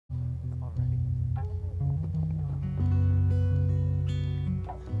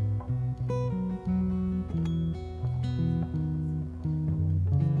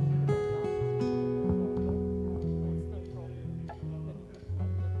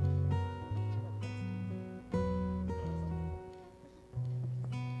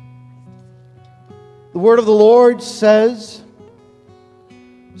word of the Lord says,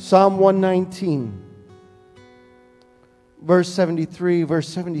 Psalm 119, verse 73, verse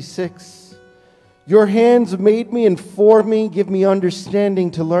 76, your hands made me and formed me, give me understanding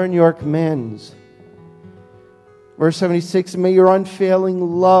to learn your commands. Verse 76, may your unfailing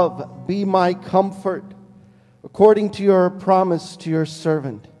love be my comfort, according to your promise to your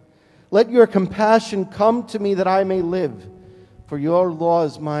servant. Let your compassion come to me that I may live, for your law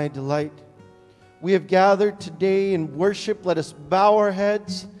is my delight. We have gathered today in worship. Let us bow our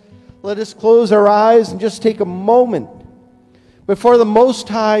heads. Let us close our eyes and just take a moment before the Most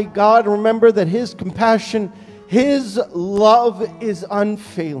High God. Remember that His compassion, His love is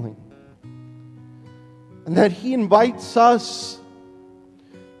unfailing. And that He invites us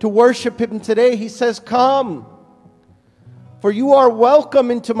to worship Him today. He says, come, for you are welcome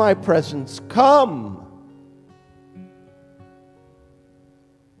into my presence. Come.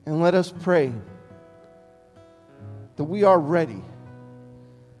 And let us pray that we are ready,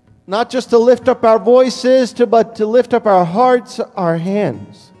 not just to lift up our voices, but to lift up our hearts, our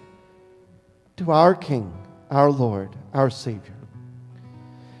hands to our King, our Lord, our Savior.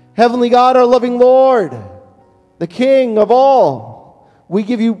 Heavenly God, our loving Lord, the King of all, we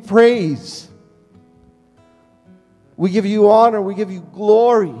give you praise. We give you honor. We give you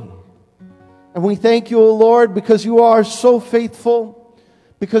glory. And we thank you, O Lord, because you are so faithful,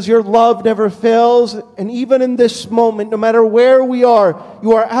 because your love never fails. And even in this moment, no matter where we are,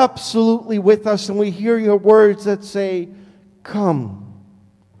 you are absolutely with us. And we hear your words that say, come.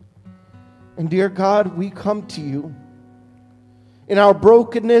 And dear God, we come to you in our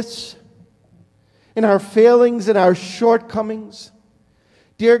brokenness, in our failings, in our shortcomings.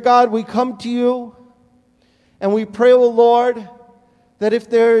 Dear God, we come to you and we pray, O Lord, that if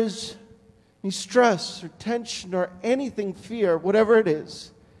there's any stress or tension or anything, fear, whatever it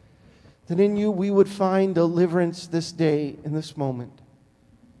is, that in you we would find deliverance this day, in this moment.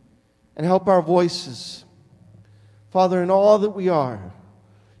 And help our voices, Father, in all that we are,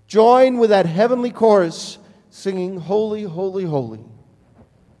 join with that heavenly chorus singing, holy, holy, holy.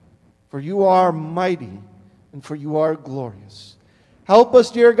 For you are mighty and for you are glorious. Help us,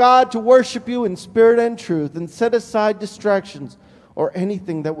 dear God, to worship you in spirit and truth and set aside distractions or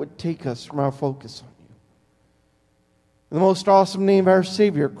anything that would take us from our focus on you. In the most awesome name of our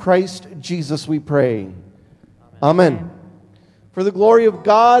Savior, Christ Jesus, we pray. Amen. For the glory of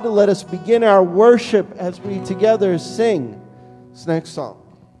God, let us begin our worship as we together sing this next song.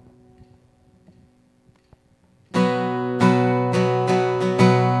 Let's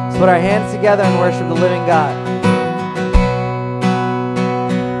put our hands together and worship the living God.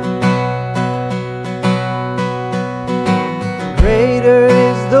 Greater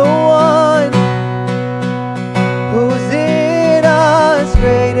is the one who's in us.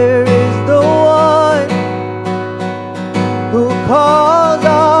 Greater is the one who calls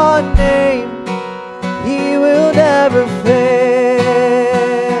our name. He will never fail.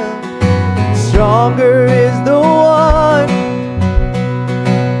 Stronger is the one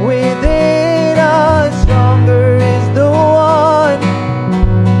within us. Stronger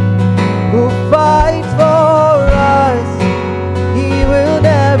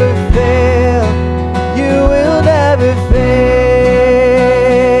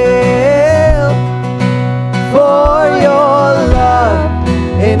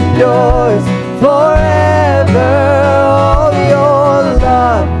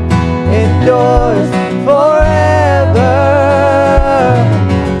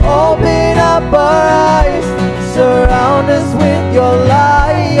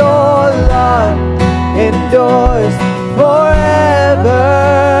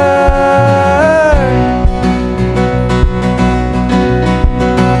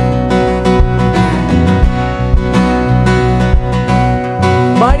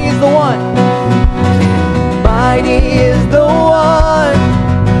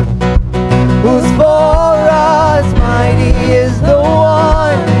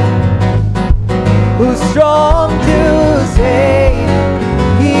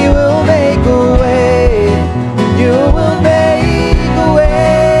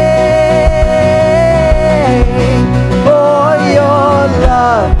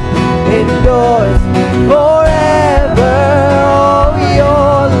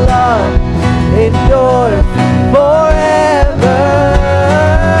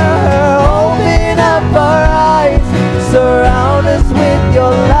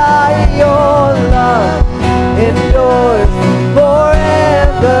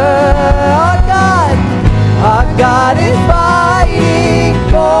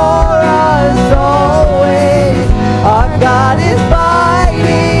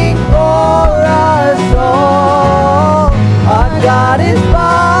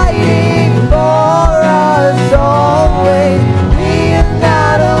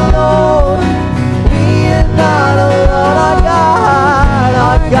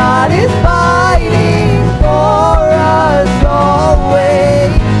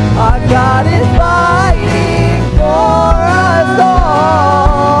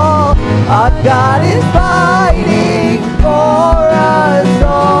God is fighting for us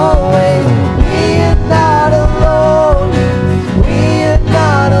always. We are not alone. We are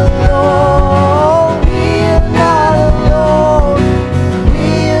not alone. We are not alone. We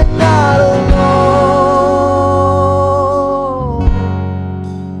are not alone.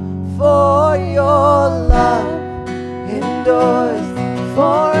 For your love endures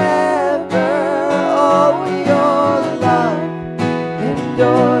forever. Oh, your love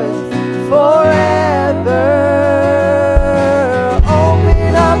endures forever.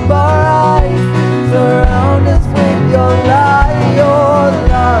 Open up our eyes, surround us with your light. Your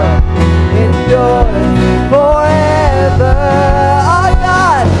love endures forever.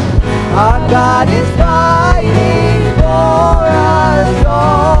 Our God is fighting for us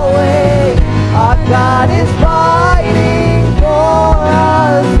always. Our God is fighting for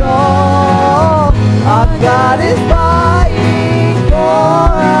us all. Our God is fighting for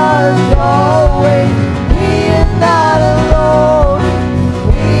us always. We are not alone.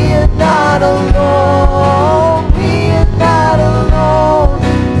 We are not alone. We are not alone.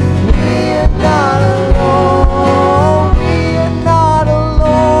 We are not alone. We are not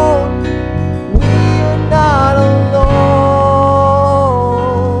alone. We are not alone.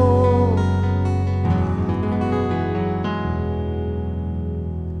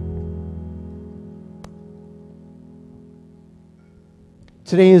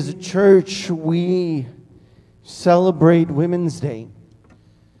 Today as a church, we celebrate Women's Day.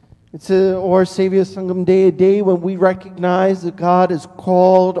 It's or Savior Sangam Day, a day when we recognize that God has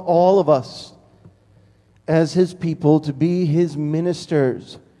called all of us as His people to be His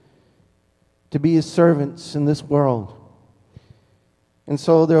ministers, to be His servants in this world. And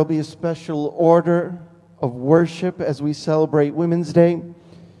so there will be a special order of worship as we celebrate Women's Day.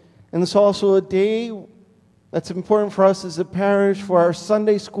 And it's also a day that's important for us as a parish, for our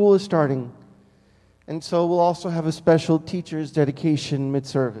Sunday school is starting. And so we'll also have a special teacher's dedication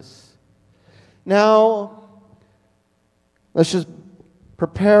mid-service. Now, let's just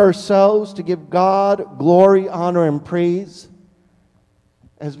prepare ourselves to give God glory, honor, and praise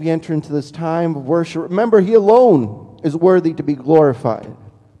as we enter into this time of worship. Remember, He alone is worthy to be glorified.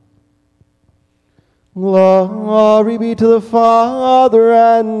 Glory be to the Father,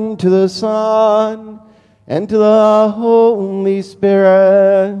 and to the Son, and to the Holy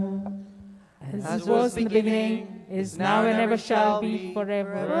Spirit. As was in the beginning, is now, and ever shall be,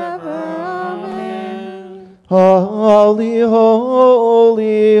 forever. Amen. Holy,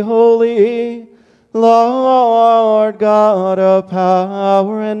 holy, holy, Lord God of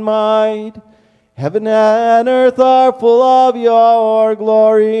power and might. Heaven and earth are full of your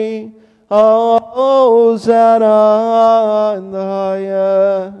glory. Hosanna in the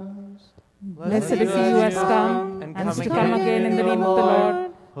highest. Blessed is he who has come, and is to come again in the name of the Lord.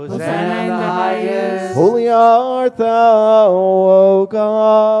 Hosanna in the highest. Holy art thou, O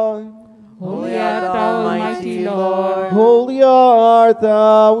God. Holy art thou, Almighty Lord. Holy art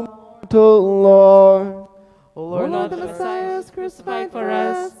thou, immortal Lord. O Lord, the Messiah is crucified for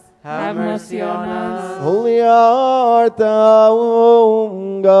us. Have mercy on us. Holy art thou,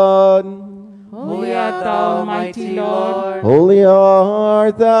 O God. Holy art thou, Almighty Lord. Holy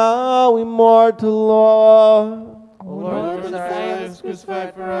art thou, immortal Lord. O Lord, the Messiah is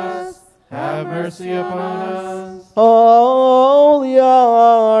crucified for us. Have mercy upon us. Holy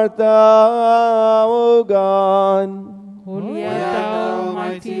art thou, O God. Holy art thou,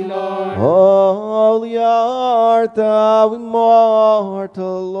 Almighty Lord. Holy art thou,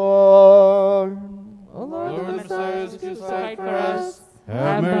 immortal Lord. O Lord, the Messiah is crucified for us.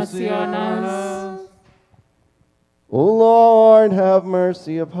 Have mercy on us. O Lord, have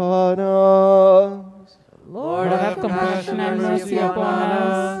mercy upon us. Lord, have compassion and mercy upon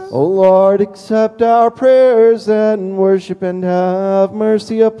us. O Lord, accept our prayers and worship, and have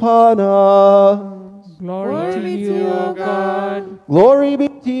mercy upon us. Glory to you, O God. Glory be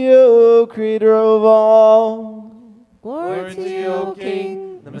to you, Creator of all. Glory to you, O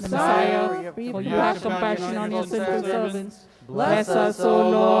King, the Messiah, for you have compassion on your sinful servants. Bless us, O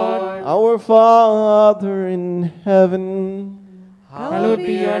Lord. Our Father in heaven, Hallowed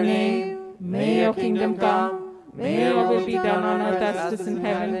be your name. May your kingdom come. May your will be done on earth as it is in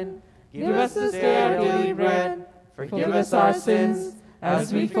heaven. Give us this day our daily bread. Forgive us our sins,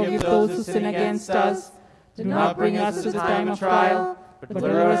 as we forgive those who sin against us. Do not bring us to the time of trial, but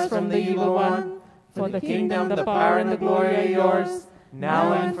deliver us from the evil one. For the kingdom, the power, and the glory are yours,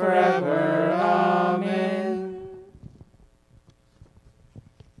 now and forever. Amen.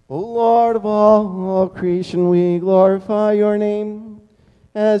 O Lord of all creation, we glorify your name,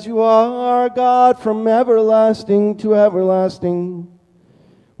 as you are God from everlasting to everlasting.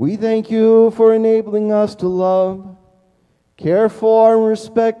 We thank you for enabling us to love, care for, and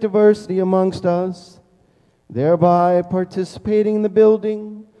respect diversity amongst us, thereby participating in the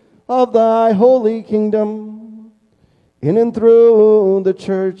building of thy holy kingdom, in and through the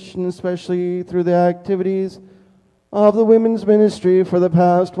church, and especially through the activities of the women's ministry for the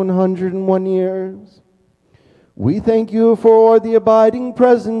past 101 years. We thank you for the abiding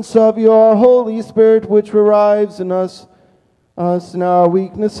presence of your Holy Spirit, which revives in us in our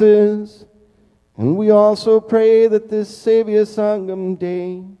weaknesses. And we also pray that this Savior Sangam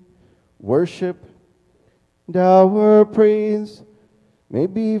Day, worship and our praise may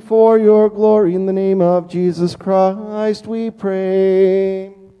be for your glory. In the name of Jesus Christ we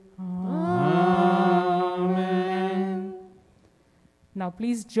pray. Amen. Now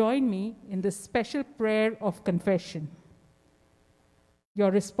please join me in this special prayer of confession.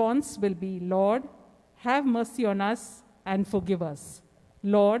 Your response will be, Lord, have mercy on us and forgive us.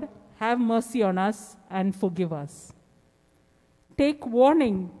 Lord, have mercy on us and forgive us. Take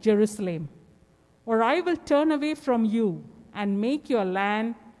warning, Jerusalem, or I will turn away from you and make your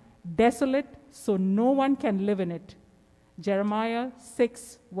land desolate so no one can live in it. Jeremiah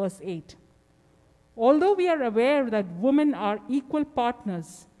 6, verse 8. Although we are aware that women are equal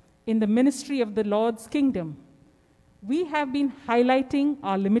partners in the ministry of the Lord's kingdom, we have been highlighting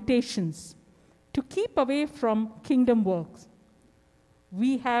our limitations to keep away from kingdom works.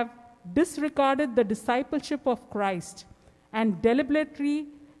 We have disregarded the discipleship of Christ and deliberately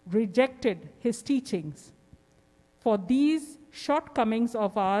rejected his teachings. For these shortcomings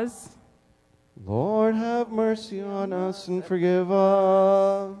of ours, Lord, have mercy on us and forgive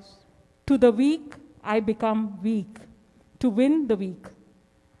us. to the weak I become weak, to win the weak.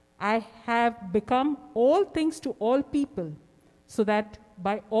 I have become all things to all people, so that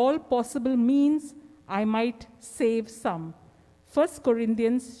by all possible means I might save some. 1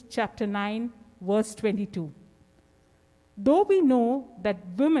 Corinthians chapter 9, verse 22. Though we know that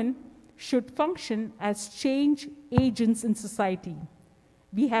women should function as change agents in society,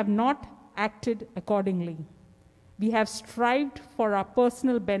 we have not acted accordingly. We have strived for our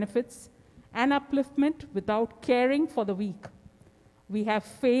personal benefits and upliftment without caring for the weak. We have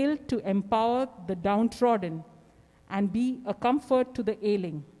failed to empower the downtrodden and be a comfort to the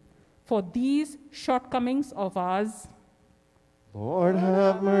ailing. For these shortcomings of ours, Lord,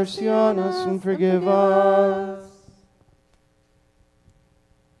 have mercy on us and forgive us.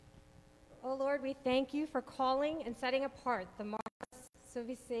 Oh Lord, we thank you for calling and setting apart the Mars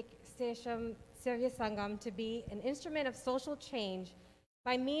Service Sangam to be an instrument of social change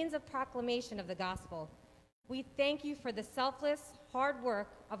by means of proclamation of the gospel. We thank you for the selfless, hard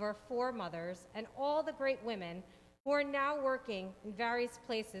work of our foremothers and all the great women who are now working in various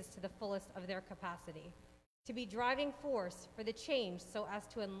places to the fullest of their capacity, to be driving force for the change so as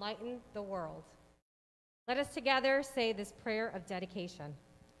to enlighten the world. Let us together say this prayer of dedication.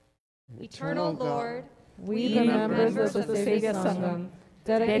 Eternal Lord, we, the members of the Savior Sangam,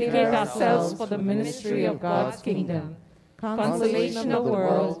 dedicate ourselves for the ministry of God's kingdom, consolation of the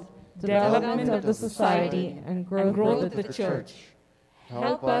world, development of the society, and growth of the church.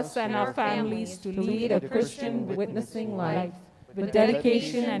 Help us and our families to lead a Christian witnessing life with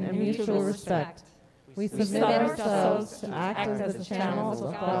dedication and mutual respect. We submit ourselves to act as the channels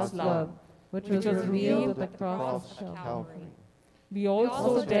of God's love, which was revealed at the cross of Calvary. We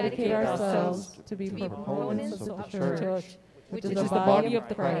also dedicate ourselves to be proponents of the church, which is the body of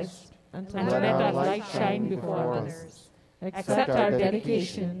the Christ, and to let our light shine before others. Accept our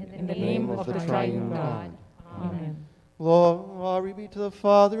dedication in the name of the triune God. Amen. Glory be to the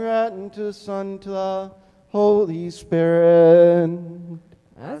Father, and to the Son, to the Holy Spirit.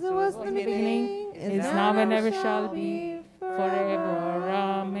 As it was in the beginning, is now, and ever shall be, forever.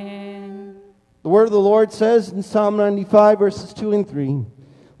 Amen. The word of the Lord says in Psalm 95, verses 2 and 3,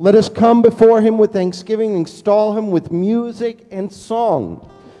 let us come before him with thanksgiving and extol him with music and song.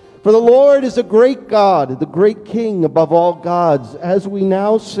 For the Lord is a great God, the great King above all gods. As we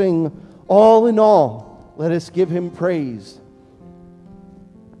now sing, all in all, let us give him praise.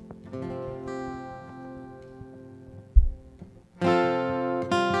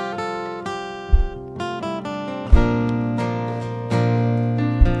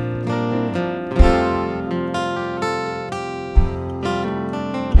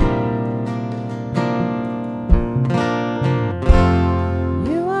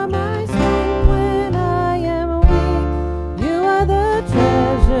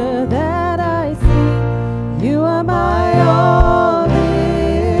 That I see, you are my all.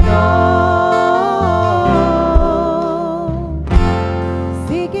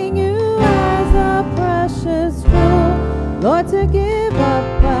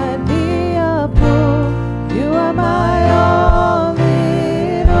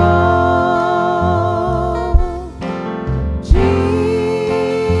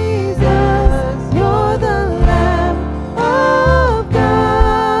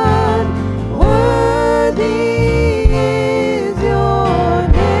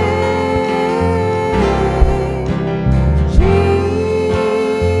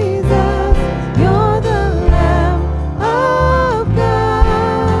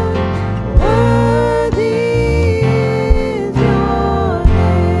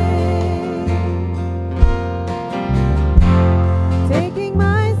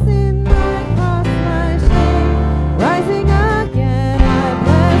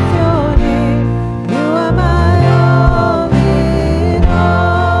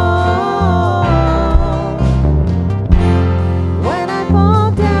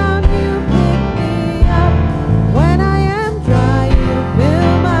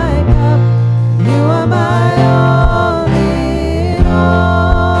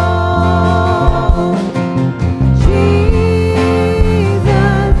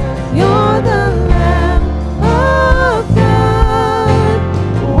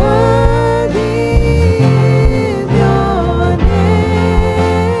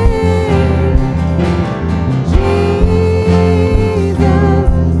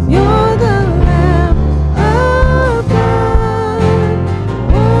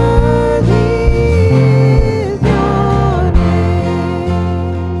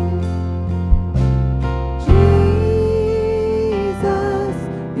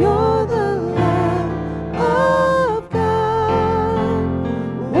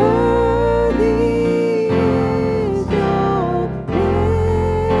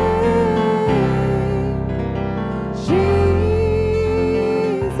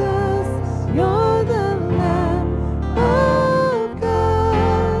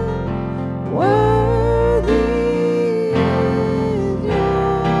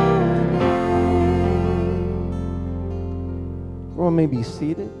 Everyone may be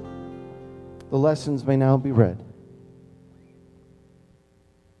seated. The lessons may now be read.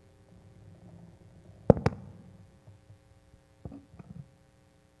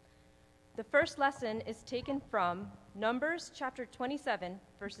 The first lesson is taken from Numbers chapter 27,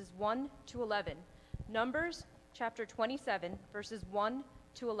 verses 1 to 11. Numbers chapter 27, verses 1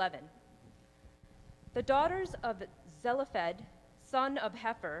 to 11. The daughters of Zelophehad, son of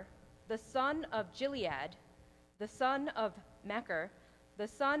Hepher, the son of Gilead, the son of Machir, the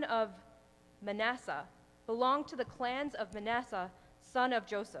son of Manasseh, belonged to the clans of Manasseh, son of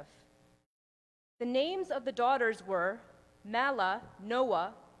Joseph. The names of the daughters were Mahlah,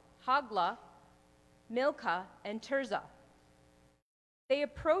 Noah, Hoglah, Milcah, and Tirzah. They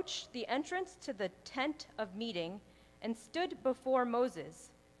approached the entrance to the tent of meeting and stood before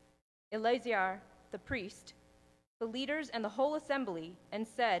Moses, Eleazar the priest, the leaders, and the whole assembly, and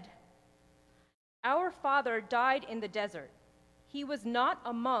said, "Our father died in the desert. He was not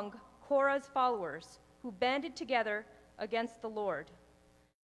among Korah's followers who banded together against the Lord,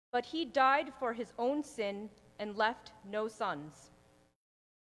 but he died for his own sin and left no sons.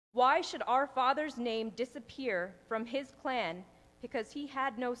 Why should our father's name disappear from his clan because he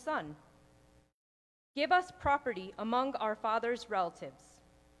had no son? Give us property among our father's relatives."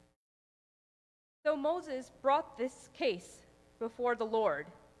 So Moses brought this case before the Lord,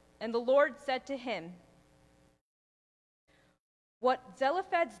 and the Lord said to him, "What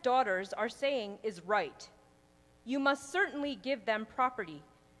Zelophehad's daughters are saying is right. You must certainly give them property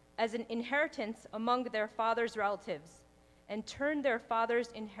as an inheritance among their father's relatives, and turn their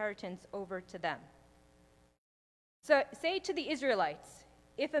father's inheritance over to them. So say to the Israelites,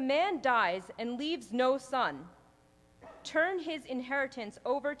 if a man dies and leaves no son, turn his inheritance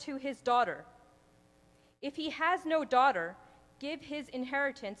over to his daughter. If he has no daughter, give his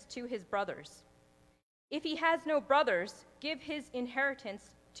inheritance to his brothers. If he has no brothers, give his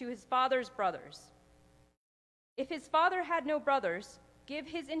inheritance to his father's brothers. If his father had no brothers, give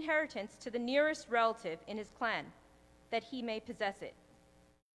his inheritance to the nearest relative in his clan, that he may possess it.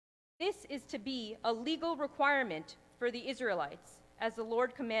 This is to be a legal requirement for the Israelites, as the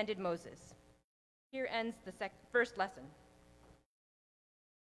Lord commanded Moses." Here ends the first lesson.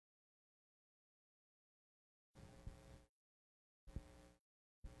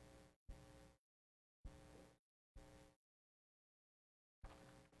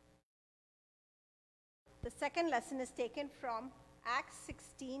 The second lesson is taken from Acts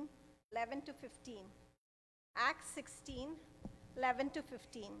 16, 11 to 15. Acts 16, 11 to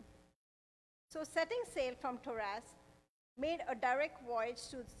 15. So setting sail from Troas, made a direct voyage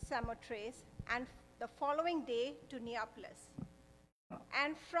to Samothrace, and the following day to Neapolis,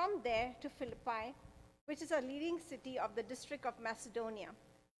 and from there to Philippi, which is a leading city of the district of Macedonia,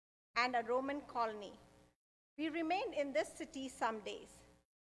 and a Roman colony. We remained in this city some days,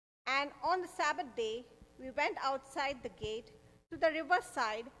 and on the Sabbath day, we went outside the gate to the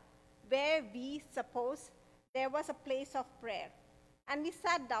riverside, where we supposed there was a place of prayer. And we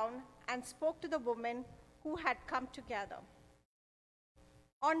sat down and spoke to the women who had come together.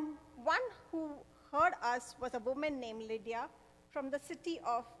 One who heard us was a woman named Lydia from the city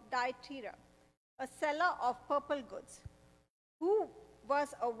of Thyatira, a seller of purple goods, who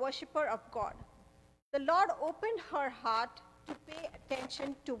was a worshiper of God. The Lord opened her heart to pay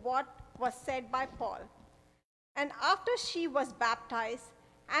attention to what was said by Paul. And after she was baptized,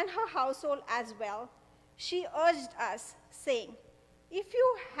 and her household as well, she urged us, saying, "If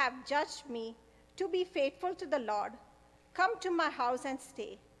you have judged me to be faithful to the Lord, come to my house and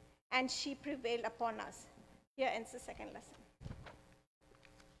stay." And she prevailed upon us. Here ends the second lesson.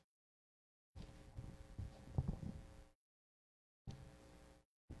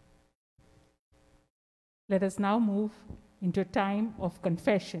 Let us now move into a time of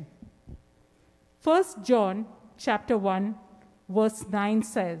confession. 1 John chapter 1, verse 9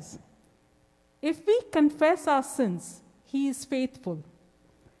 says, "If we confess our sins, he is faithful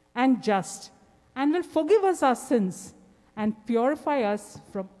and just, and will forgive us our sins and purify us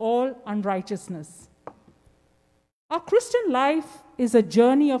from all unrighteousness." Our Christian life is a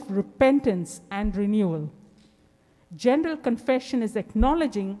journey of repentance and renewal. General confession is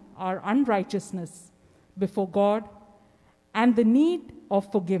acknowledging our unrighteousness before God and the need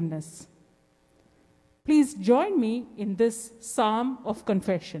of forgiveness. Please join me in this psalm of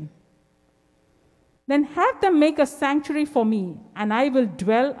confession. "Then have them make a sanctuary for me, and I will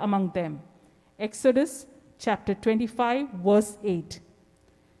dwell among them." Exodus chapter 25, verse 8.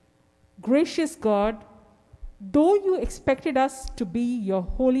 Gracious God, though you expected us to be your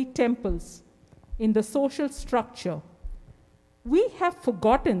holy temples in the social structure, we have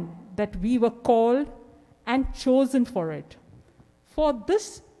forgotten that we were called and chosen for it. For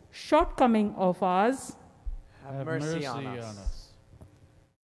this shortcoming of ours, Have mercy on us.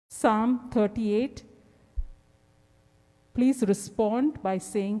 Psalm 38, please respond by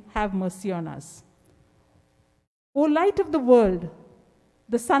saying, have mercy on us. O light of the world,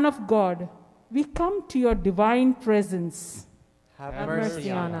 the Son of God, we come to your divine presence. Have mercy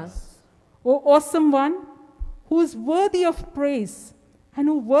on us. O awesome one, who is worthy of praise and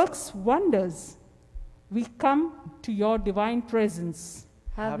who works wonders, we come to your divine presence.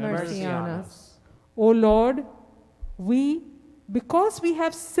 Have mercy on us. O Lord, we, because we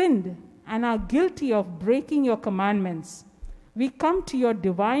have sinned and are guilty of breaking your commandments, we come to your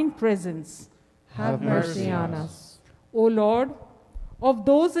divine presence. Have mercy on us. O Lord, of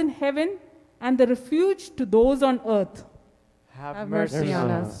those in heaven and the refuge to those on earth, Have mercy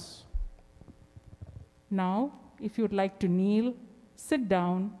on us. Now, if you'd like to kneel, sit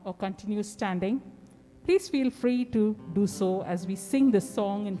down, or continue standing, please feel free to do so as we sing this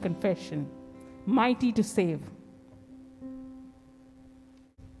song in confession, Mighty to Save.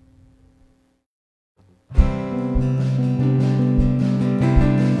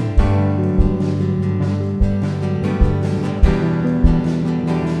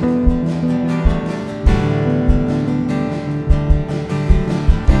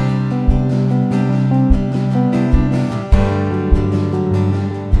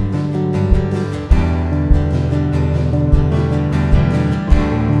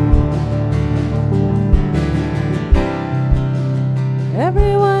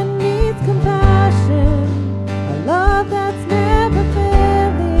 Everyone needs compassion, a love that's never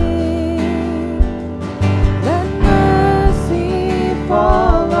failing. Let mercy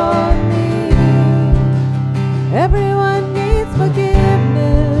fall on me. Everyone needs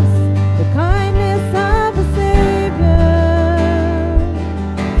forgiveness, the kindness of a Savior,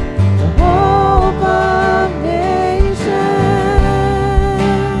 the hope of nations.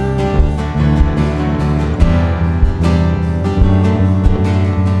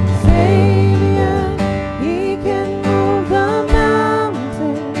 Savior, He can move the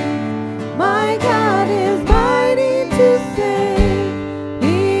mountains. My God is mighty to save.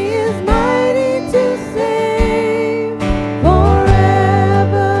 He is mighty to save.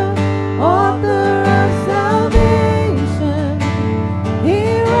 Forever, author of salvation. He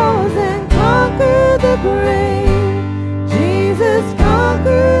rose and conquered the grave. Jesus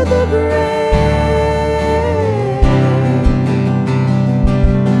conquered the grave.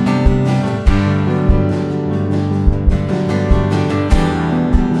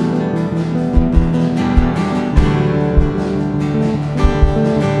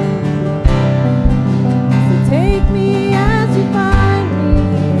 So take me as you find me,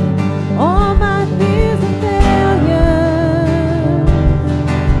 all my fears and failures.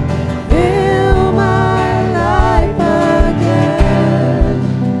 Fill my life again.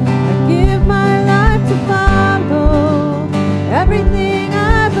 I give my life to follow everything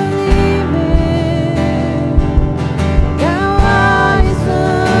I believe in. Now I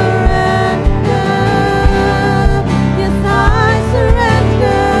surrender. Yes, I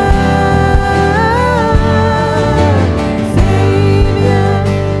surrender. Savior,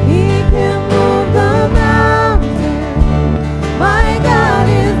 He can move the mountains. My God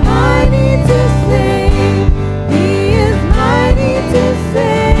is mighty to save. He is mighty to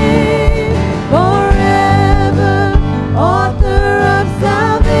save. Forever, author of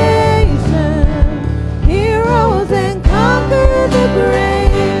salvation. He rose and conquered the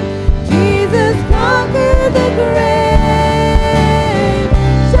grave. Jesus conquered the grave.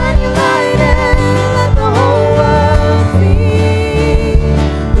 Shine your light and let the whole world see.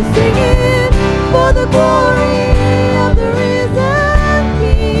 We're singing for the glory of the risen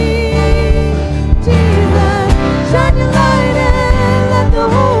King. Jesus, shine your light and let the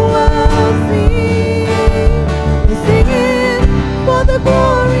whole world see. We're singing for the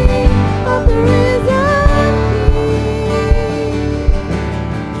glory of the risen King.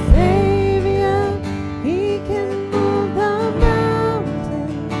 Savior, He can move the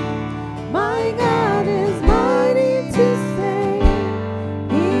mountains. My God is mighty to save.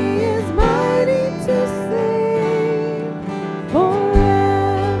 He is mighty to save.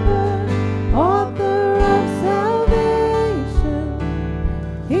 Forever, author of salvation.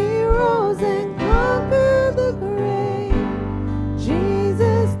 He rose and conquered the grave.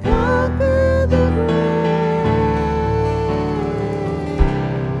 Jesus conquered the grave.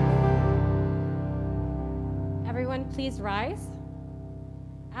 Everyone, please rise.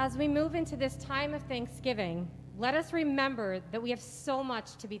 As we move into this time of Thanksgiving, let us remember that we have so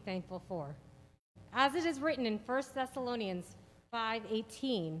much to be thankful for. As it is written in 1 Thessalonians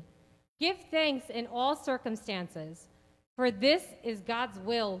 5:18, give thanks in all circumstances, For this is God's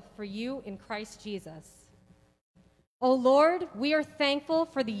will for you in Christ Jesus. O Lord, we are thankful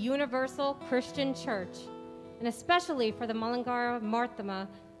for the Universal Christian Church, and especially for the Mullingar Marthama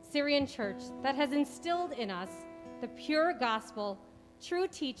Syrian Church that has instilled in us the pure gospel, true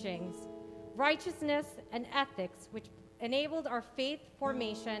teachings, righteousness, and ethics which enabled our faith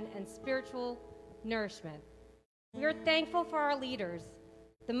formation and spiritual nourishment. We are thankful for our leaders,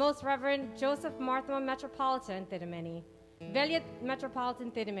 the Most Reverend Joseph Marthama Metropolitan Thidimeni, Veliat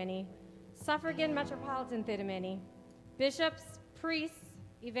Metropolitan Thidimeni, Suffragan Metropolitan Thidimeni, bishops, priests,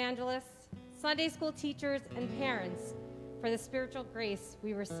 evangelists, Sunday school teachers, and parents for the spiritual grace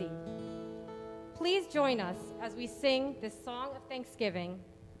we receive. Please join us as we sing this song of thanksgiving,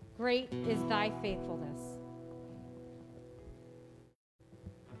 Great is Thy Faithfulness.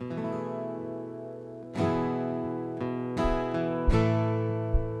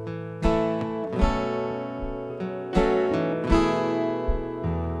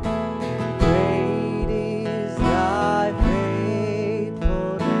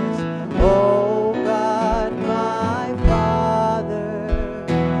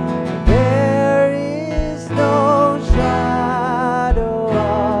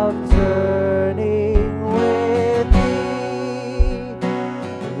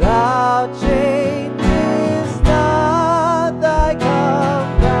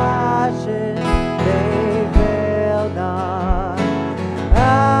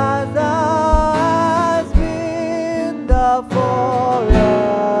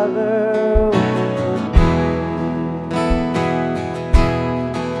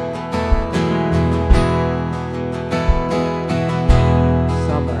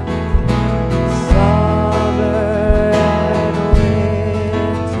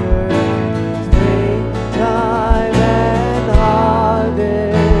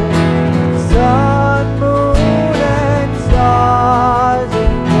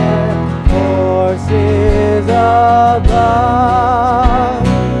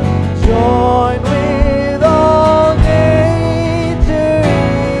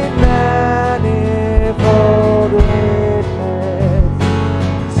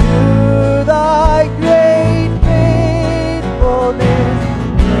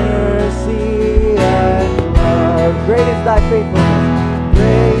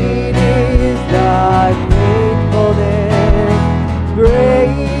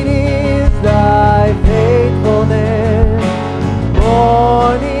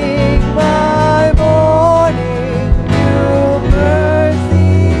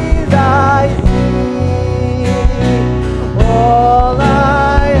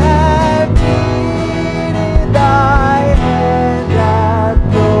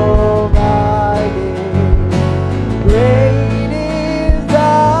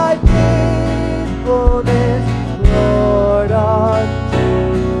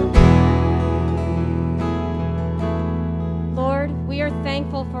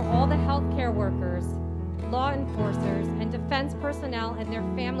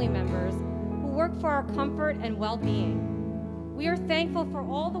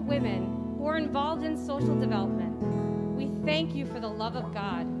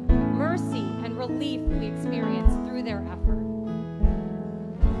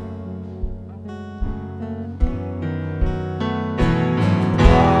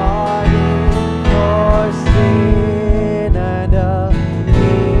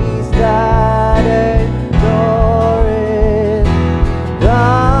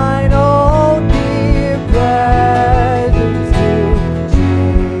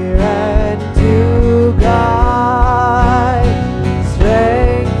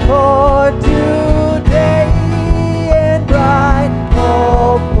 Strength for today and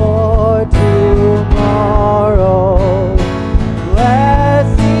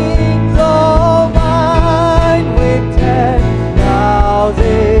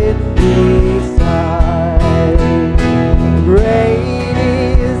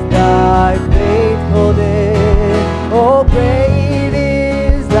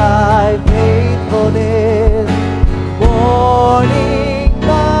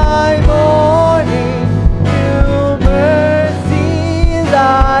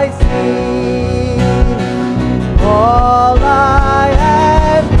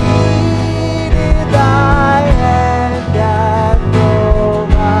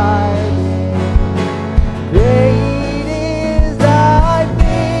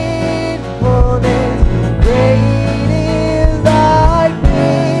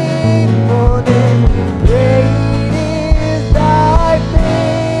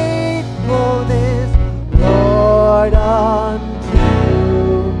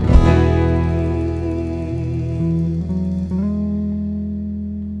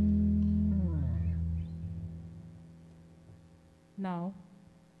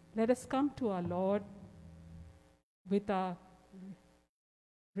Let us come to our Lord with our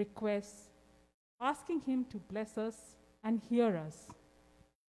requests, asking Him to bless us and hear us.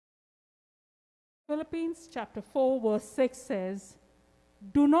 Philippians chapter 4 verse 6 says,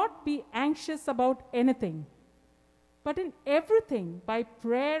 "Do not be anxious about anything, but in everything by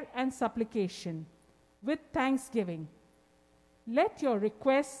prayer and supplication, with thanksgiving, let your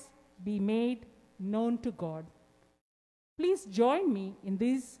requests be made known to God." Please join me in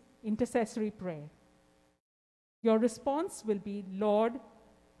this intercessory prayer. Your response will be, "Lord,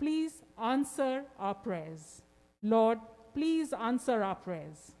 please answer our prayers." Lord, please answer our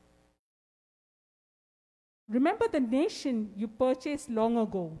prayers. Remember the nation you purchased long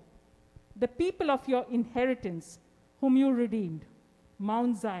ago, the people of your inheritance whom you redeemed,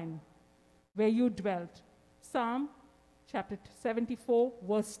 Mount Zion, where you dwelt. Psalm chapter 74,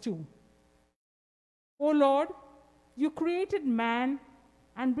 verse 2. O Lord, you created man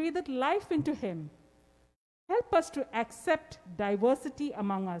and breathed life into him. Help us to accept diversity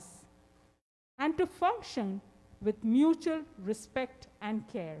among us and to function with mutual respect and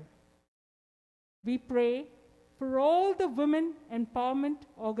care. We pray for all the women empowerment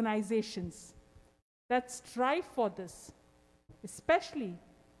organizations that strive for this, especially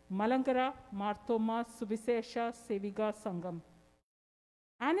Malangara Marthoma Suvisesha Seviga Sangam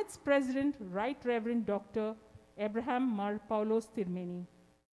and its president, Right Reverend Dr. Abraham Mar Paulos Tirmeni,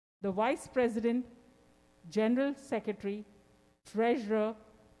 the vice president, general secretary, treasurer,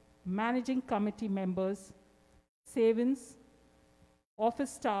 managing committee members, savings,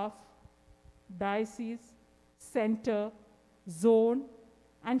 office staff, diocese, center, zone,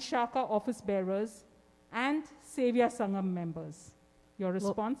 and Shaka office bearers, and Savior Sangam members. Your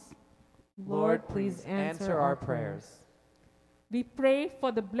response? Lord, please answer our prayers. We pray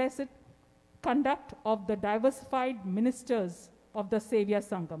for the blessed conduct of the diversified ministers of the Savior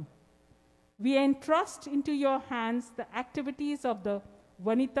Sangam. We entrust into your hands the activities of the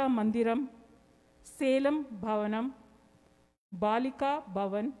Vanita Mandiram, Salem Bhavanam, Balika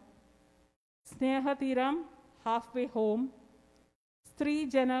Bhavan, Snehatiram Halfway Home, Stri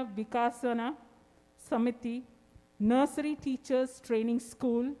Jana Vikasana Samiti, Nursery Teachers Training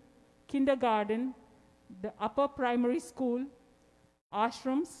School, Kindergarten, the Upper Primary School,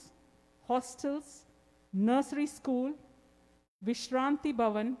 ashrams, hostels, nursery school, Vishranti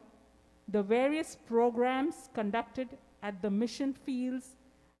Bhavan, the various programs conducted at the mission fields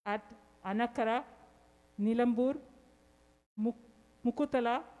at Anakara, Nilambur,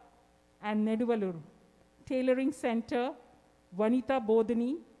 Mukutala, and Neduvalur, Tailoring Center, Vanita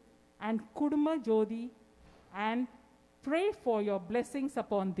Bodhini, and Kuduma Jodi, and pray for your blessings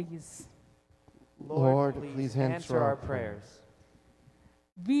upon these. Lord, please answer our prayers.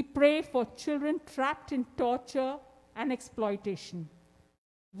 We pray for children trapped in torture and exploitation,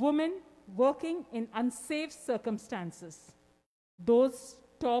 women working in unsafe circumstances, those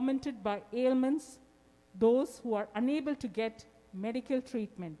tormented by ailments, those who are unable to get medical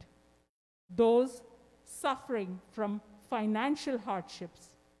treatment, those suffering from financial hardships,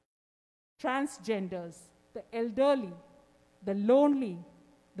 transgenders, the elderly, the lonely,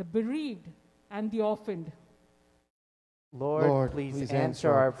 the bereaved, and the orphaned. Lord, please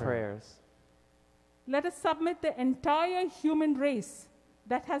answer our prayers. Let us submit the entire human race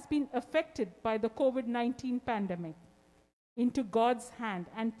that has been affected by the COVID-19 pandemic into God's hand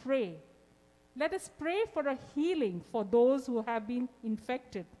and pray. Let us pray for a healing for those who have been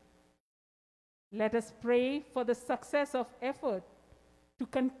infected. Let us pray for the success of effort to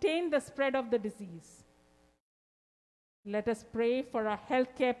contain the spread of the disease. Let us pray for our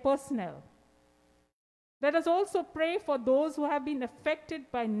healthcare personnel. Let us also pray for those who have been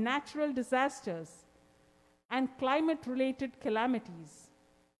affected by natural disasters and climate-related calamities.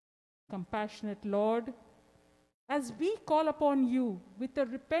 Compassionate Lord, as we call upon you with a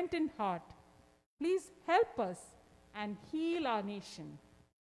repentant heart, please help us and heal our nation.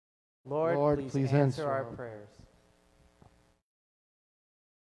 Lord, please answer our prayers.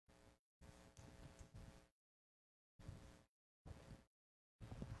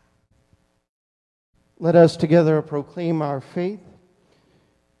 Let us together proclaim our faith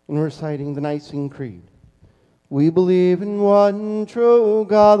in reciting the Nicene Creed. We believe in one true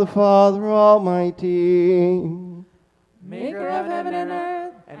God, the Father Almighty, Maker of heaven and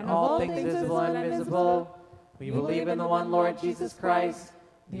earth, and all things visible and invisible. We believe in the one Lord Jesus Christ,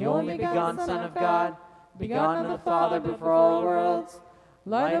 the only begotten Son of God, begotten of the Father before all worlds,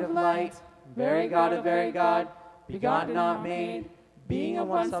 light of light, very God of very God, begotten not made, being of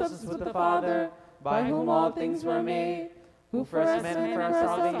one substance with the Father, by whom all things were made, who for us men and for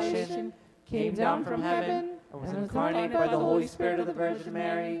our salvation came down from heaven, and was incarnate by the Holy Spirit of the Virgin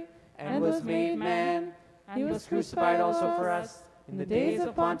Mary, and was made man, and was crucified also for us in the days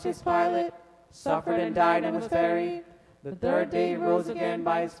of Pontius Pilate, suffered and died and was buried. The third day he rose again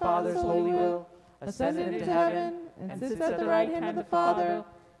by his Father's holy will, ascended into heaven, and sits at the right hand of the Father.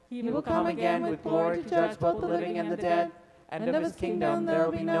 He will come again with glory to judge both the living and the dead, and of his kingdom there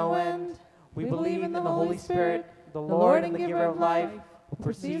will be no end. We believe in the Holy Spirit, the Lord and the giver of life, who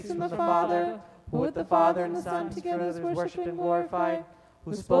proceeds from the Father, who with the Father and the Son together is worshipped and glorified,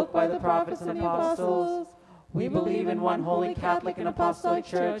 who spoke by the prophets and apostles. We believe in one holy Catholic and Apostolic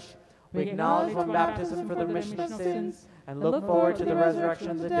Church. We acknowledge one baptism for the remission of sins, and look forward to the resurrection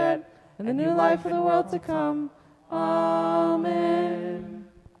of the dead and the new life of the world to come. Amen.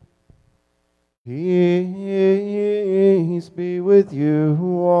 Peace be with you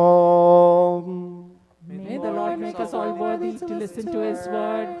all. May the Lord make us all worthy to listen to his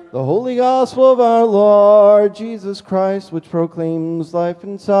word. The Holy Gospel of our Lord Jesus Christ, which proclaims life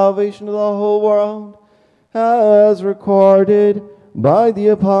and salvation to the whole world, as recorded by the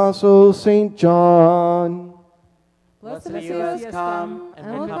Apostle St. John. Blessed are you who has come,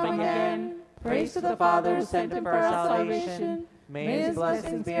 and will come again. Praise to the Father who sent him for our salvation. May his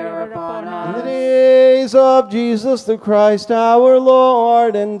blessings be ever upon us. In the days of Jesus the Christ, our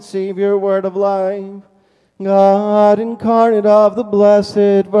Lord and Savior, Word of life, God incarnate of the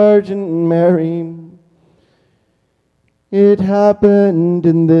Blessed Virgin Mary, it happened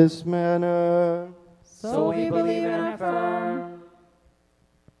in this manner. So we believe and affirm.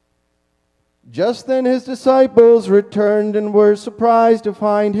 Just then his disciples returned and were surprised to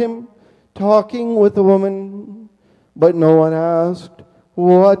find him talking with the woman. But no one asked,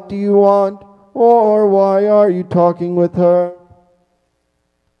 "What do you want?" or "Why are you talking with her?"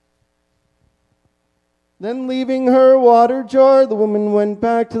 Then leaving her water jar, the woman went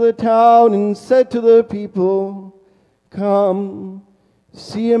back to the town and said to the people, "Come,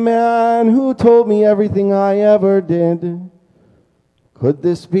 see a man who told me everything I ever did. Could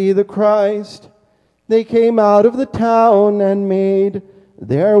this be the Christ?" They came out of the town and made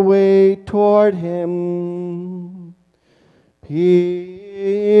their way toward him.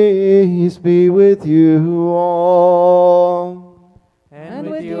 Peace be with you all. And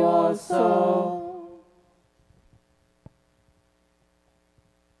with you also.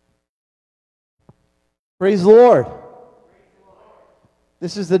 Praise the Lord.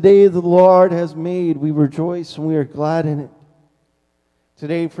 This is the day the Lord has made. We rejoice and we are glad in it.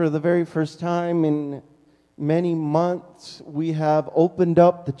 Today, for the very first time in many months, we have opened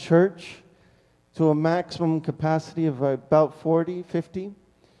up the church to a maximum capacity of about 40, 50.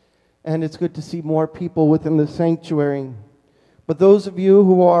 And it's good to see more people within the sanctuary. But those of you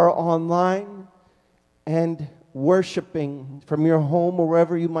who are online and worshiping from your home or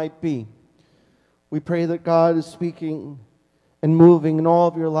wherever you might be, we pray that God is speaking and moving in all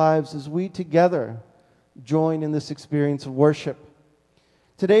of your lives as we together join in this experience of worship.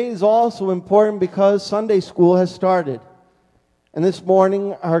 Today is also important because Sunday school has started. And this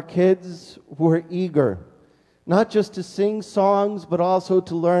morning, our kids were eager, not just to sing songs, but also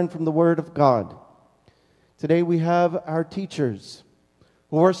to learn from the Word of God. Today we have our teachers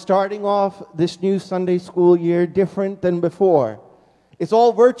who are starting off this new Sunday school year different than before. It's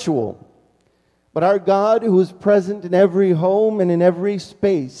all virtual. But our God, who is present in every home and in every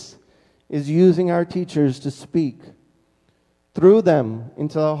space, is using our teachers to speak through them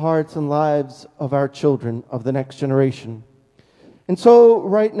into the hearts and lives of our children of the next generation. And so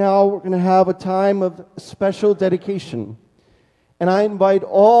right now we're going to have a time of special dedication. And I invite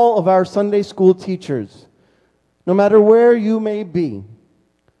all of our Sunday school teachers, no matter where you may be,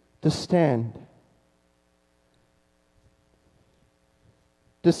 to stand.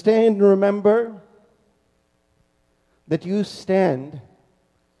 To stand and remember that you stand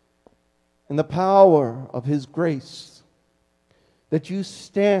in the power of His grace. That you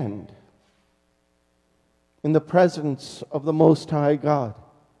stand in the presence of the Most High God.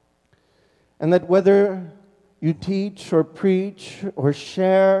 And that whether you teach or preach or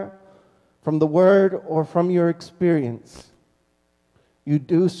share from the Word or from your experience, you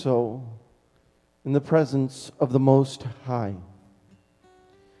do so in the presence of the Most High.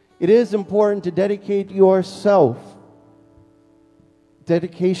 It is important to dedicate yourself.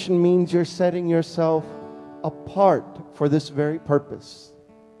 Dedication means you're setting yourself apart for this very purpose.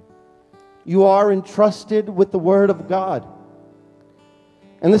 You are entrusted with the Word of God.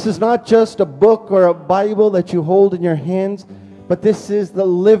 And this is not just a book or a Bible that you hold in your hands, but this is the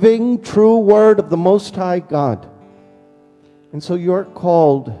living, true Word of the Most High God. And so you're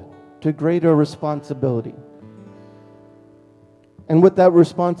called to greater responsibility. And with that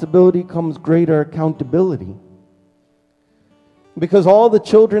responsibility comes greater accountability. Because all the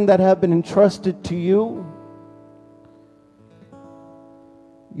children that have been entrusted to you,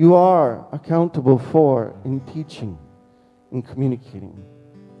 you are accountable for in teaching and communicating.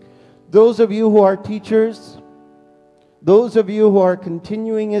 Those of you who are teachers, those of you who are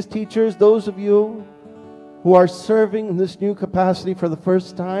continuing as teachers, those of you who are serving in this new capacity for the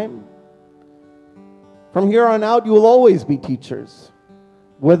first time, from here on out, you will always be teachers,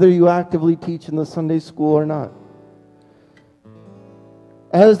 whether you actively teach in the Sunday school or not.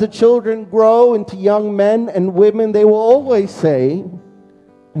 As the children grow into young men and women, they will always say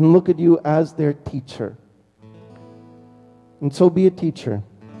and look at you as their teacher. And so be a teacher.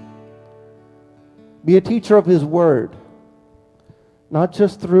 Be a teacher of His Word, not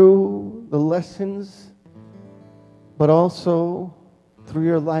just through the lessons, but also through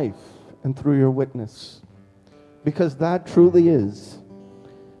your life and through your witness. Because that truly is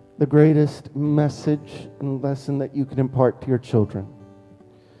the greatest message and lesson that you can impart to your children.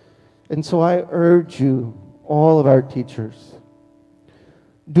 And so I urge you, all of our teachers,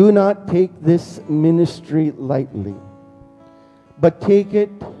 do not take this ministry lightly, but take it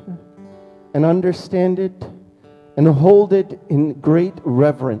and understand it and hold it in great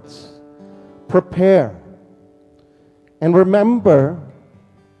reverence. Prepare. And remember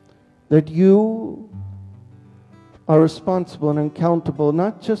that you are responsible and accountable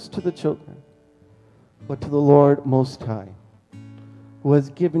not just to the children, but to the Lord Most High, who has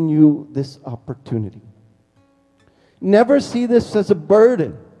given you this opportunity. Never see this as a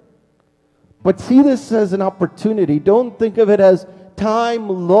burden, but see this as an opportunity. Don't think of it as time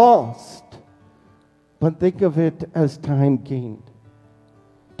lost, but think of it as time gained.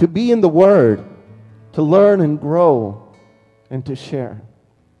 To be in the Word, to learn and grow, and to share.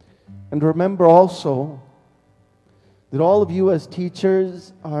 And remember also that all of you as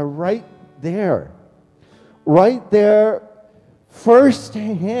teachers are right there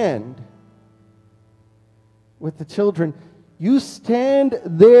firsthand with the children. You stand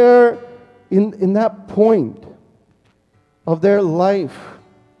there in that point of their life.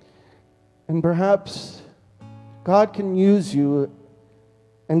 And perhaps God can use you,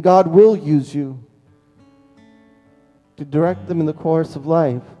 and God will use you to direct them in the course of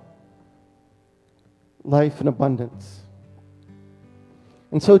life in abundance.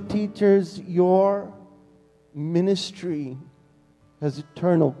 And so, teachers, your ministry has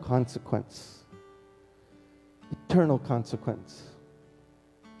eternal consequence. Eternal consequence.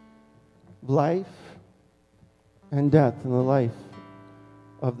 Life and death in the life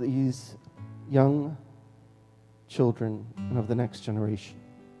of these young children and of the next generation.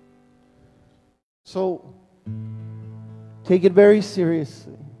 So, take it very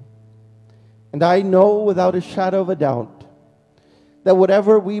seriously. And I know without a shadow of a doubt that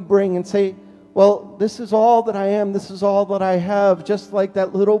whatever we bring and say, well, this is all that I am, this is all that I have, just like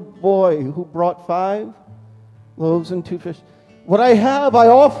that little boy who brought 5 loaves and 2 fish. What I have, I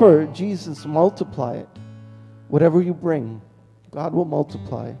offer. Jesus, multiply it. Whatever you bring, God will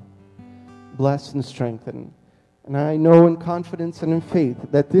multiply, bless, and strengthen. And I know in confidence and in faith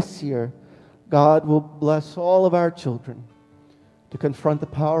that this year, God will bless all of our children to confront the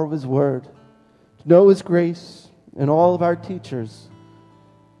power of His Word, to know His grace, and all of our teachers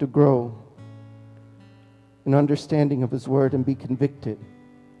to grow in understanding of His Word and be convicted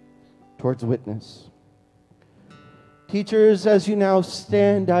towards witness. Teachers, as you now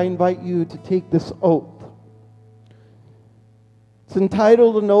stand, I invite you to take this oath. It's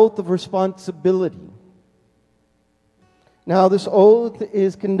entitled an oath of responsibility. Now, this oath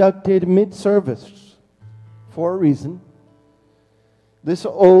is conducted mid-service for a reason. This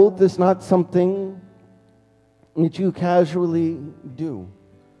oath is not something that you casually do,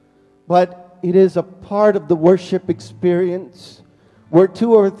 but it is a part of the worship experience where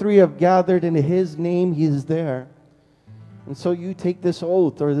 2 or 3 have gathered in His name, He is there. And so you take this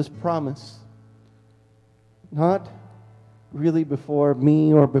oath or this promise, not really before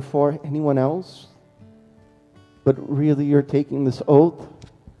me or before anyone else, but really you're taking this oath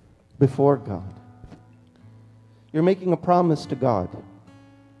before God. You're making a promise to God.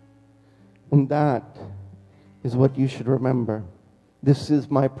 And that is what you should remember. This is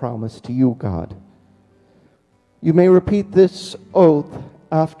my promise to you, God. You may repeat this oath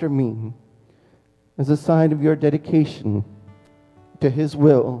after me as a sign of your dedication to His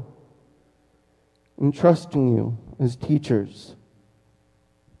will and trusting you as teachers.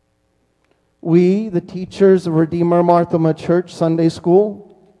 We, the teachers of Redeemer MTC Church Sunday School,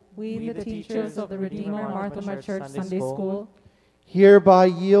 We, the teachers of the Redeemer MTC Church Sunday School, hereby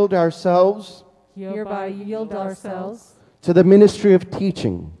yield ourselves to the ministry of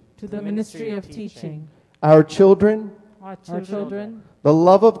teaching the ministry of teaching our children our children, the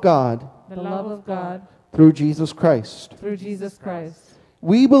love of God the love of God through Jesus Christ. through Jesus Christ.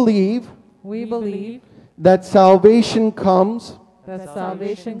 We believe We believe that salvation comes that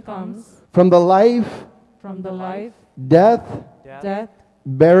salvation comes from the life, from the life, death, death,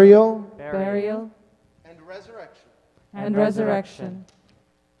 burial, burial, and and resurrection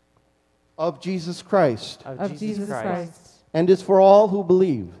of Jesus Christ, of Jesus Christ, and is for all who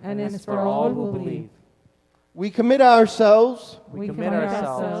believe. and is for all who believe. We commit ourselves We commit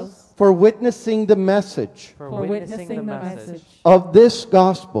ourselves for witnessing the message for witnessing the message of this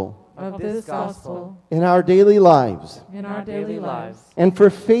gospel of this gospel in our daily lives, in our daily lives, and for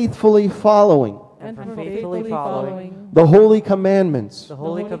faithfully following and for faithfully following the holy commandments the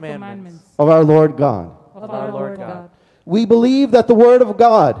holy commandments of our Lord God. of our Lord God. We believe that the Word of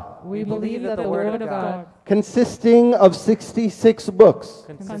God, We believe that the Word of God, consisting of 66 books,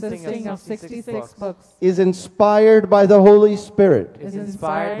 consisting of 66 books, is inspired by the Holy Spirit, is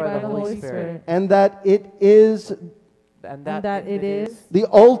inspired by the Holy Spirit, and that it is and and that it is the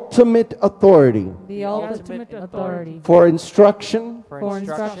ultimate authority the ultimate authority for instruction, for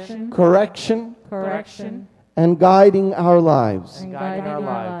instruction, correction, correction, and guiding our lives. and guiding our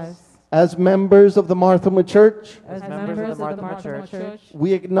lives. As members of the Marthoma Church, As members of the Marthoma Church,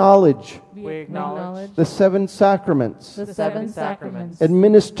 we acknowledge we acknowledge the seven sacraments the seven sacraments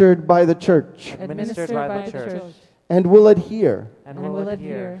administered by the Church, administered by the Church, and will adhere and and will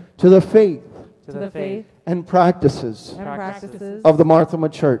adhere to the faith to the faith and practices and practices of the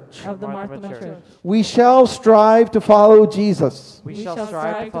Marthoma Church. of the Marthoma Church. We shall strive to follow Jesus We shall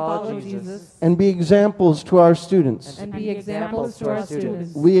strive to follow Jesus and be examples to our students. and be examples to our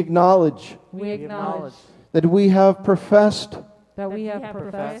students. We acknowledge We acknowledge that we have professed that we have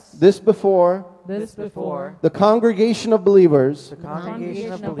professed this before this before the congregation of believers the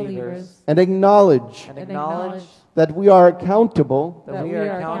congregation of believers and acknowledge and acknowledge that we are accountable that we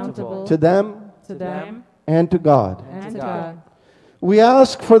are accountable to them to them and to God. and to God. We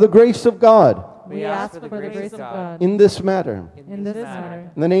ask for the grace of God We ask for the grace of God in this matter. in this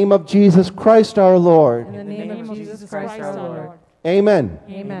matter. In the name of Jesus Christ our In Lord. the name of Jesus Christ our Lord. Amen.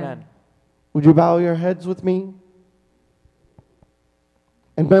 Amen. Would you bow your heads with me?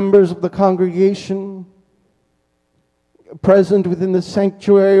 And members of the congregation present within the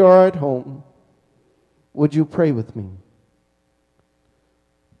sanctuary or at home, would you pray with me?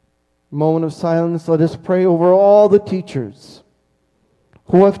 Moment of silence, let us pray over all the teachers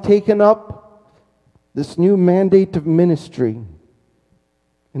who have taken up this new mandate of ministry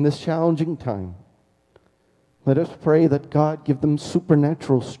in this challenging time. Let us pray that God give them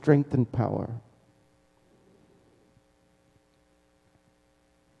supernatural strength and power.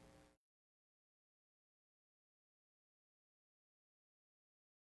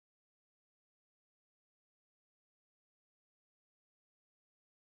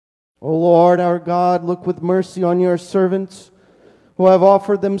 O Lord our God, look with mercy on your servants who have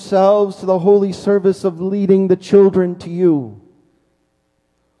offered themselves to the holy service of leading the children to you.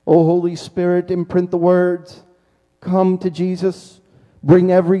 O Holy Spirit, imprint the words, "Come to Jesus."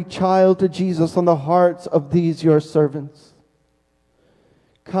 Bring every child to Jesus on the hearts of these your servants.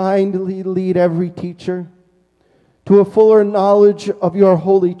 Kindly lead every teacher to a fuller knowledge of your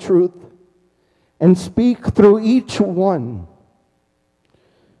holy truth and speak through each one.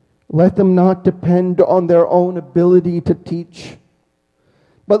 Let them not depend on their own ability to teach,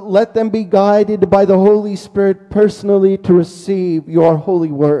 but let them be guided by the Holy Spirit personally to receive your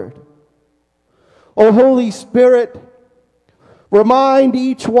holy word. O Holy Spirit, remind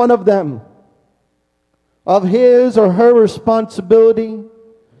each one of them of his or her responsibility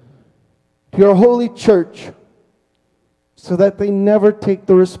to your holy church so that they never take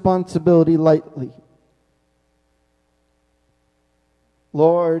the responsibility lightly.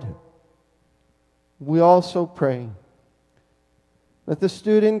 Lord, we also pray that the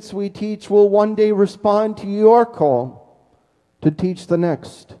students we teach will one day respond to your call to teach the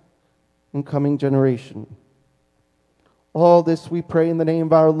next and coming generation. All this we pray in the name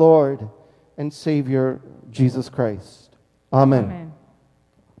of our Lord and Savior, Jesus Christ. Amen. Amen.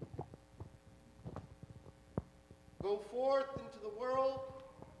 Go forth into the world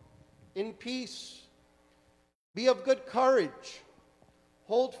in peace. Be of good courage.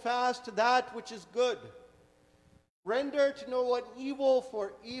 Hold fast to that which is good. Render to no one evil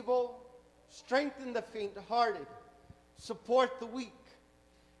for evil. Strengthen the faint-hearted. Support the weak.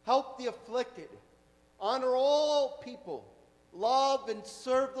 Help the afflicted. Honor all people. Love and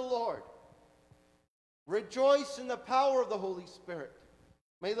serve the Lord. Rejoice in the power of the Holy Spirit.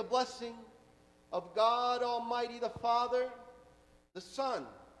 May the blessing of God Almighty, the Father, the Son,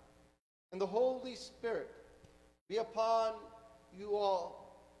 and the Holy Spirit be upon you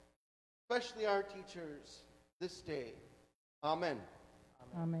all, especially our teachers, this day. Amen.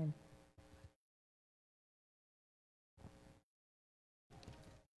 Amen.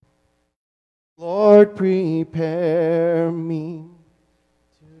 Lord, prepare me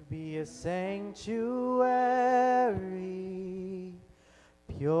to be a sanctuary,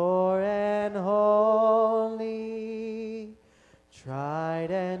 pure and holy,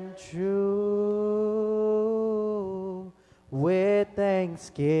 tried and true. With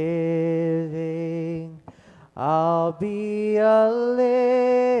thanksgiving, I'll be a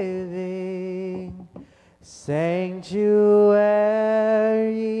living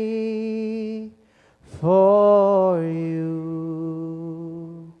sanctuary for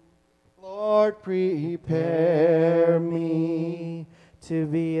you. Lord, prepare me to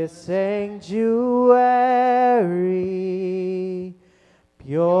be a sanctuary,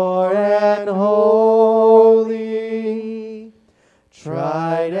 pure and holy,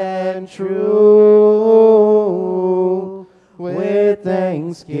 tried and true. With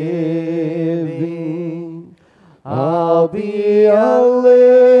thanksgiving, I'll be a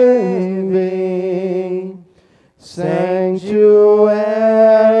living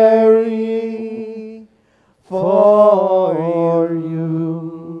sanctuary for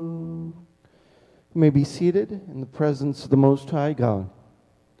you. You may be seated in the presence of the Most High God.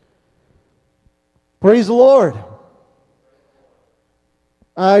 Praise the Lord.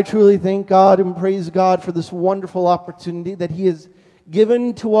 I truly thank God and praise God for this wonderful opportunity that He has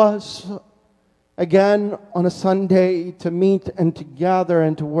given to us again on a Sunday to meet and to gather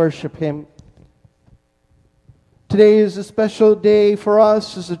and to worship Him. Today is a special day for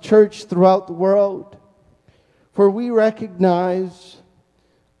us as a church throughout the world, for we recognize,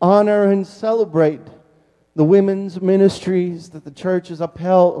 honor, and celebrate the women's ministries that the church has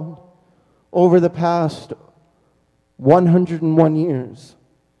upheld over the past 101 years.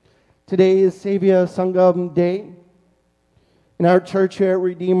 Today is Sevia Sangam Day. In our church here at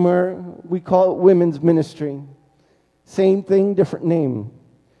Redeemer, we call it women's ministry. Same thing, different name.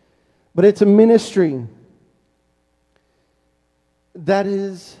 But it's a ministry that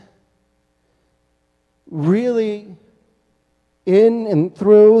is really in and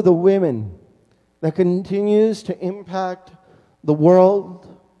through the women that continues to impact the world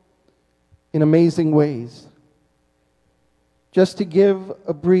in amazing ways. Just to give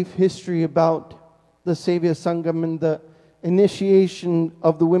a brief history about the Sevia Sangam and the initiation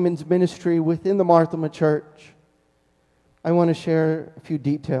of the women's ministry within the Marthoma Church, I want to share a few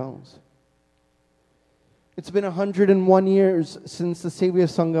details. It's been 101 years since the Sevia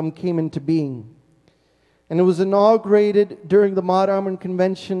Sangam came into being, and it was inaugurated during the Marthoma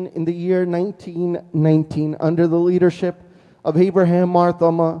Convention in the year 1919 under the leadership of Abraham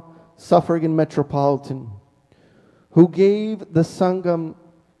Marthoma, Suffragan Metropolitan, who gave the Sangam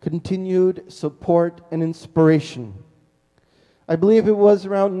continued support and inspiration. I believe it was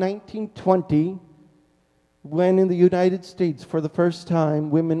around 1920 when in the United States, for the first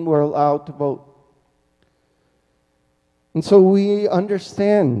time, women were allowed to vote. And so we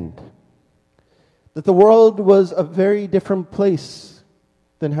understand that the world was a very different place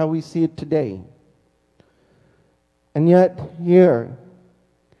than how we see it today. And yet, here,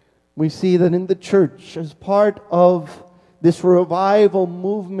 we see that in the church, as part of this revival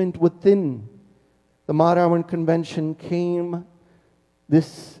movement within the Marthoma Convention, came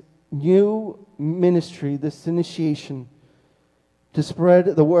this new ministry, this initiation to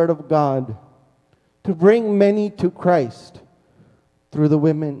spread the Word of God, to bring many to Christ through the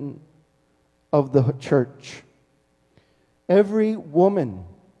women of the church. Every woman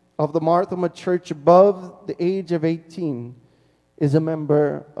of the Marthoma Church above the age of 18 is a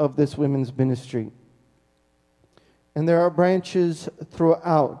member of this women's ministry. And there are branches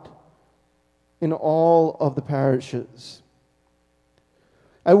throughout in all of the parishes.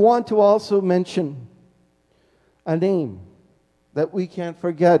 I want to also mention a name that we can't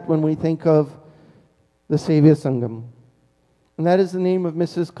forget when we think of the Sevia Sangam. And that is the name of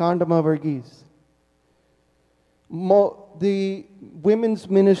Mrs. Kandama Varghese. The women's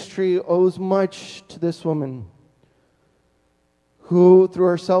ministry owes much to this woman, who, through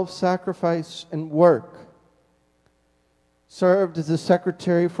her self-sacrifice and work, served as a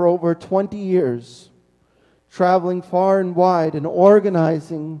secretary for over 20 years, traveling far and wide and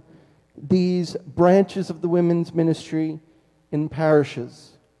organizing these branches of the women's ministry in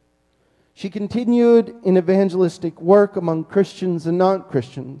parishes. She continued in evangelistic work among Christians and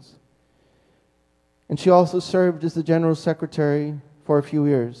non-Christians, and she also served as the general secretary for a few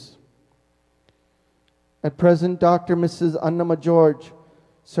years. At present, Dr. Mrs. Annama George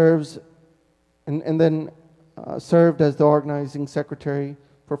serves, and then served as the organizing secretary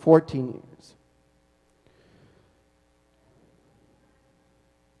for 14 years.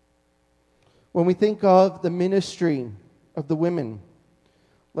 When we think of the ministry of the women,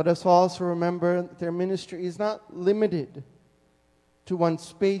 let us also remember that their ministry is not limited to one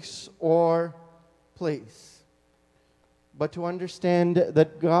space or place, but to understand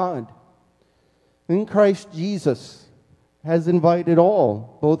that God, in Christ Jesus, has invited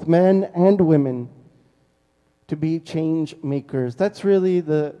all, both men and women, to be change makers. That's really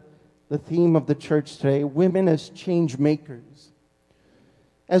the theme of the church today, women as change makers.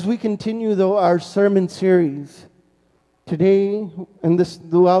 As we continue, though, our sermon series, today and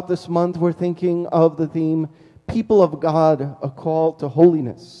throughout this month, we're thinking of the theme, People of God, a Call to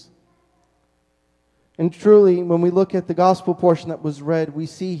Holiness. And truly, when we look at the gospel portion that was read, we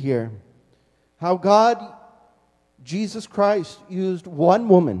see here how God, Jesus Christ, used one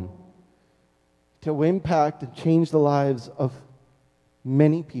woman to impact and change the lives of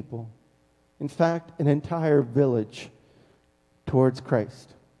many people. In fact, an entire village towards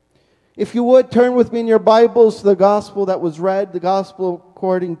Christ. If you would, turn with me in your Bibles to the gospel that was read, the gospel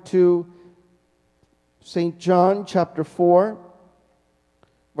according to St. John chapter 4,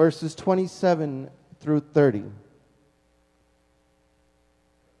 verses 27 through 30. And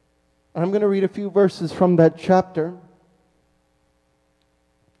I'm going to read a few verses from that chapter.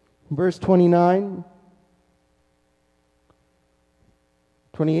 Verse 29,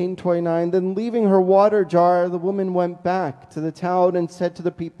 28 and 29. Then leaving her water jar, the woman went back to the town and said to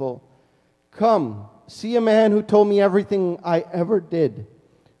the people, "Come, see a man who told me everything I ever did.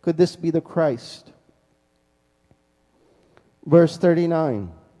 Could this be the Christ?" Verse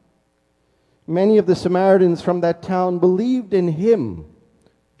 39. Many of the Samaritans from that town believed in him,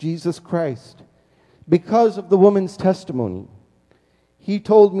 Jesus Christ, because of the woman's testimony. He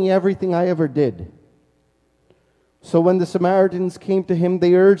told me everything I ever did. So when the Samaritans came to him,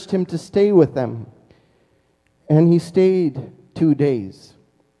 they urged him to stay with them. And he stayed 2 days.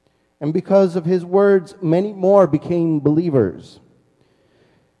 And because of his words, many more became believers.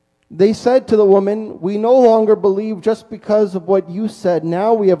 They said to the woman, "We no longer believe just because of what you said.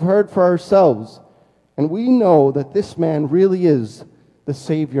 Now we have heard for ourselves, and we know that this man really is the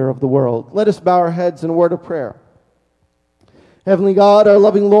Savior of the world." Let us bow our heads in a word of prayer. Heavenly God, our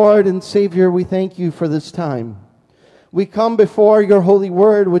loving Lord and Savior, we thank you for this time. We come before your holy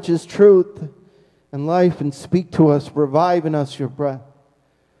word, which is truth and life, and speak to us, revive in us your breath.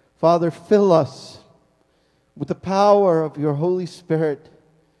 Father, fill us with the power of your Holy Spirit,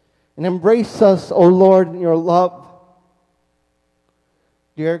 and embrace us, O Lord, in your love.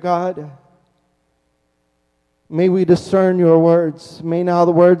 Dear God, may we discern your words. May now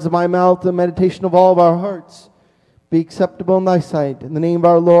the words of my mouth, the meditation of all of our hearts, be acceptable in thy sight. In the name of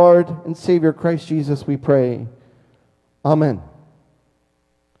our Lord and Savior Christ Jesus, we pray. Amen.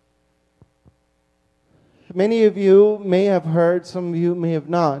 Many of you may have heard, some of you may have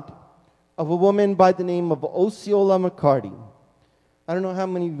not, of a woman by the name of Osceola McCarty. I don't know how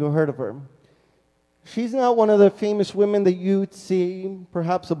many of you have heard of her. She's not one of the famous women that you'd see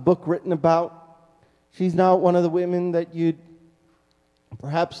perhaps a book written about. She's not one of the women that you'd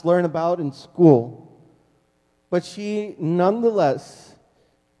perhaps learn about in school. But she, nonetheless,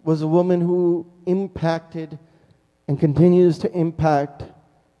 was a woman who impacted and continues to impact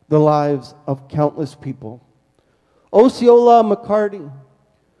the lives of countless people. Osceola McCarty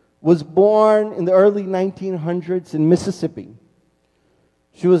was born in the early 1900s in Mississippi.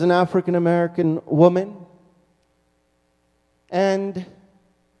 She was an African-American woman, and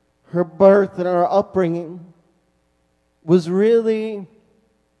her birth and her upbringing was really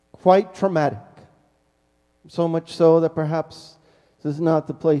quite traumatic. So much so that perhaps this is not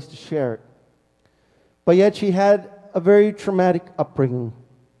the place to share it. But yet she had a very traumatic upbringing.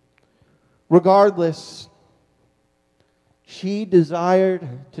 Regardless, she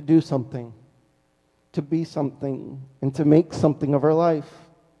desired to do something, to be something, and to make something of her life.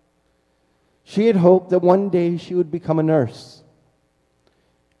 She had hoped that one day she would become a nurse.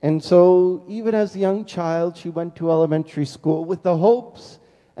 And so, even as a young child, she went to elementary school with the hopes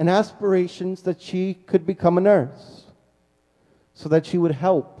and aspirations that she could become a nurse, so that she would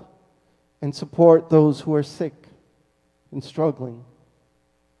help and support those who are sick and struggling.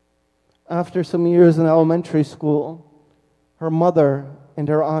 After some years in elementary school, her mother and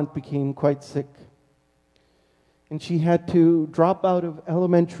her aunt became quite sick, and she had to drop out of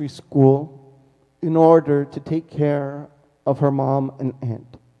elementary school in order to take care of her mom and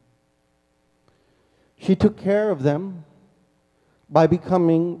aunt. She took care of them by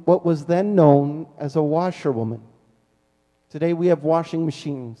becoming what was then known as a washerwoman. Today we have washing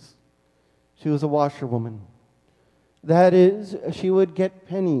machines. She was a washerwoman. That is, she would get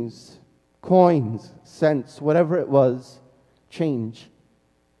pennies, coins, cents, whatever it was, change,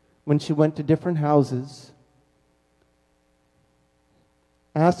 when she went to different houses,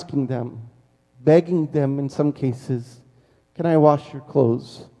 asking them, begging them in some cases, can I wash your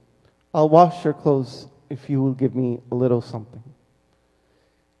clothes? I'll wash your clothes if you will give me a little something.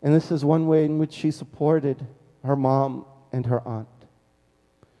 And this is one way in which she supported her mom and her aunt.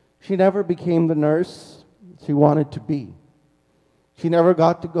 She never became the nurse she wanted to be. She never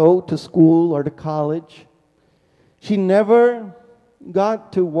got to go to school or to college. She never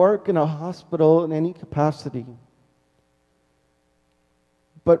got to work in a hospital in any capacity.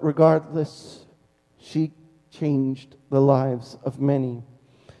 But regardless, she changed the lives of many.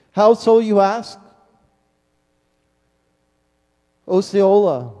 How so, you ask?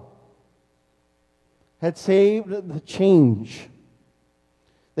 Osceola had saved the change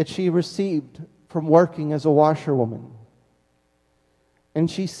that she received from working as a washerwoman. And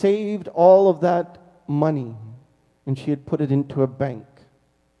she saved all of that money, and she had put it into a bank.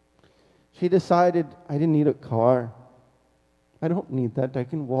 She decided, I didn't need a car. I don't need that. I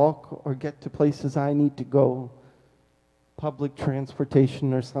can walk or get to places I need to go, public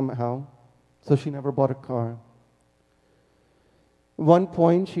transportation or somehow. So she never bought a car. At one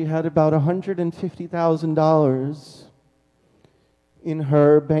point, she had about $150,000 in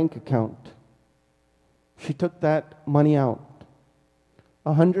her bank account. She took that money out,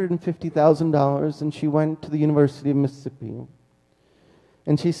 $150,000, and she went to the University of Mississippi.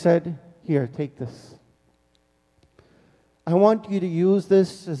 And she said, here, take this. I want you to use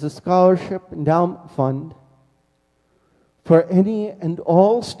this as a scholarship endowment fund for any and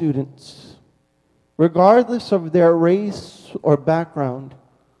all students, regardless of their race or background,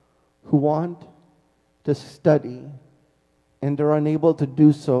 who want to study and are unable to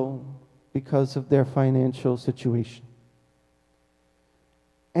do so because of their financial situation.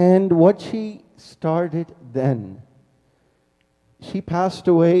 And what she started then, she passed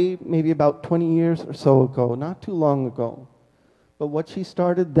away maybe about 20 years or so ago, not too long ago. But what she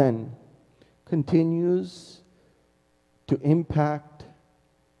started then continues to impact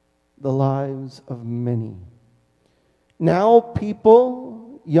the lives of many. Now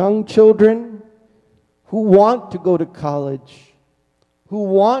people, young children, who want to go to college, who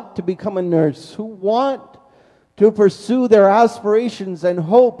want to become a nurse, who want to pursue their aspirations and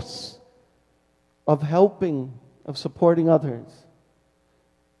hopes of helping, of supporting others,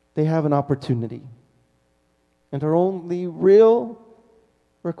 they have an opportunity. And her only real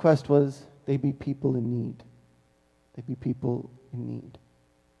request was they be people in need. They be people in need.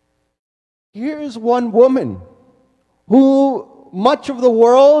 Here's one woman who much of the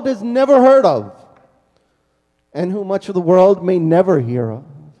world has never heard of, and who much of the world may never hear of.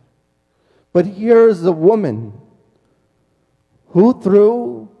 But here's a woman who,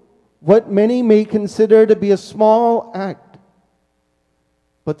 through what many may consider to be a small act,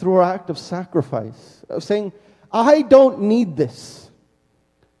 but through her act of sacrifice, of saying, I don't need this,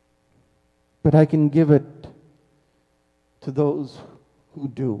 but I can give it to those who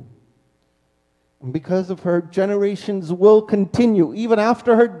do. And because of her, generations will continue, even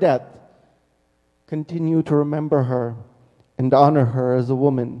after her death, continue to remember her and honor her as a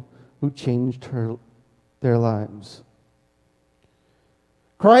woman who changed their lives.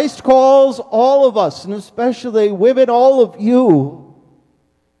 Christ calls all of us, and especially women, all of you.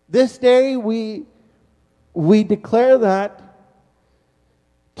 This day we declare that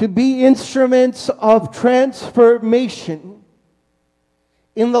to be instruments of transformation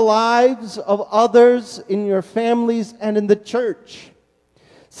in the lives of others, in your families, and in the church.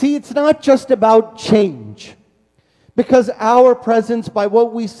 See, it's not just about change, because our presence, by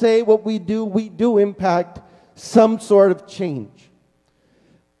what we say, what we do impact some sort of change.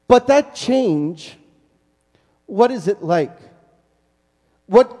 But that change, what is it like?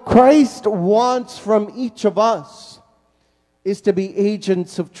 What Christ wants from each of us is to be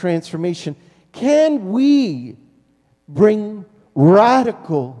agents of transformation. Can we bring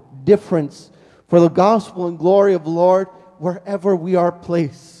radical difference for the gospel and glory of the Lord wherever we are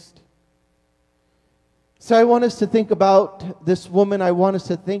placed? So I want us to think about this woman. I want us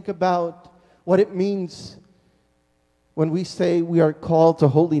to think about what it means when we say we are called to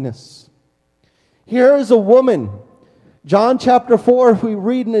holiness. Here is a woman. John chapter 4, if we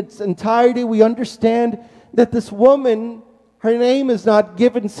read in its entirety, we understand that this woman, her name is not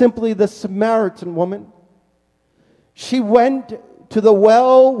given simply the Samaritan woman. She went to the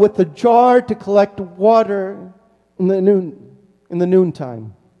well with a jar to collect water in the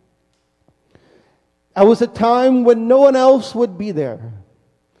noontime. It was a time when no one else would be there.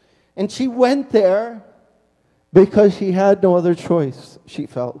 And she went there because she had no other choice, she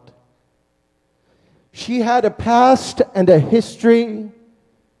felt. She had a past and a history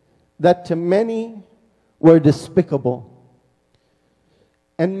that to many were despicable,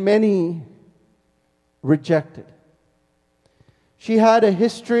 and many rejected. She had a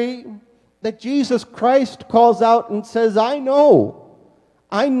history that Jesus Christ calls out and says, I know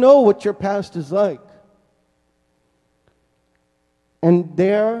what your past is like. And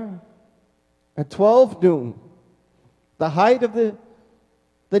there, at 12 noon, the height of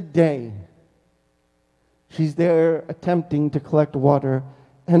the day, she's there attempting to collect water,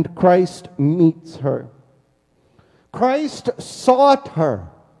 and Christ meets her. Christ sought her,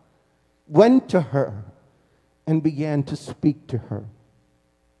 went to her, and began to speak to her.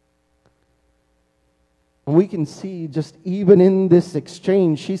 And we can see just even in this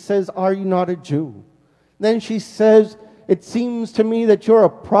exchange, she says, are you not a Jew? Then she says, it seems to me that you're a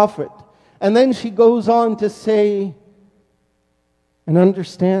prophet. And then she goes on to say, and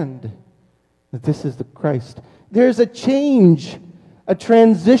understand that this is the Christ. There's a change, a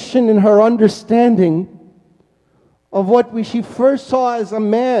transition in her understanding of what she first saw as a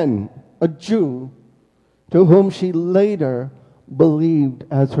man, a Jew, to whom she later believed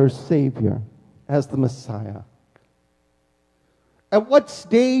as her Savior, as the Messiah. At what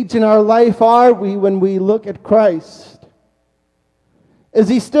stage in our life are we when we look at Christ? Is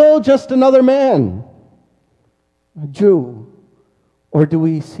he still just another man, a Jew, or do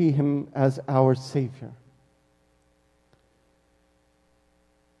we see him as our Savior?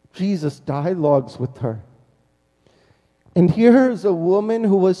 Jesus dialogues with her. And here's a woman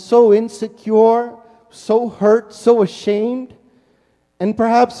who was so insecure, so hurt, so ashamed, and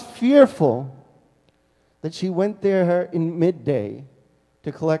perhaps fearful that she went there in midday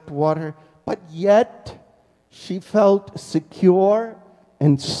to collect water, but yet she felt secure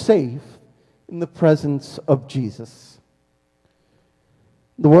and safe in the presence of Jesus.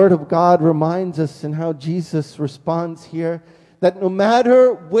 The Word of God reminds us in how Jesus responds here that no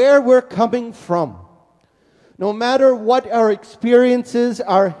matter where we're coming from, no matter what our experiences,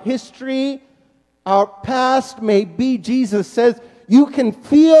 our history, our past may be, Jesus says, you can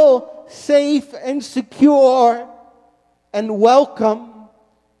feel safe and secure and welcome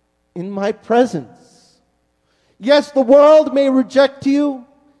in my presence. Yes, the world may reject you.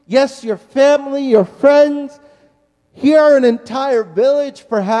 Yes, your family, your friends, here an entire village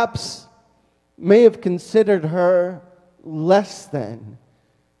perhaps may have considered her less than.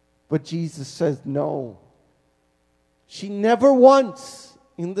 But Jesus says no. She never once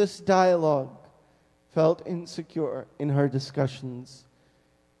in this dialogue felt insecure in her discussions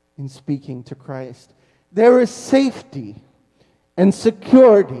in speaking to Christ. There is safety and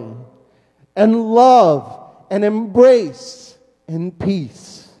security and love and embrace and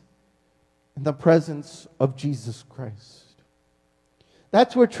peace in the presence of Jesus Christ.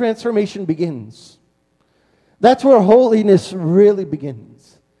 That's where transformation begins. That's where holiness really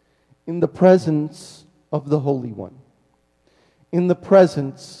begins, in the presence of the Holy One, in the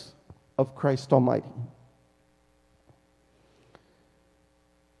presence of Christ Almighty.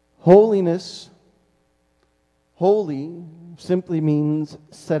 Holiness, holy, simply means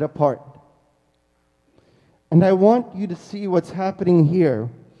set apart. And I want you to see what's happening here.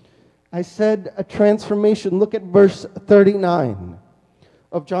 I said a transformation. Look at verse 39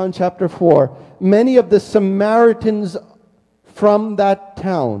 of John chapter 4. Many of the Samaritans from that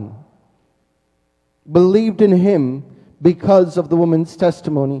town believed in him because of the woman's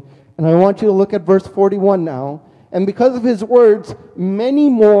testimony. And I want you to look at verse 41 now. And because of his words, many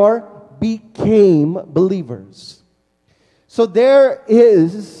more became believers. So there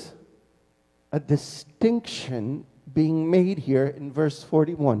is a distinction being made here in verse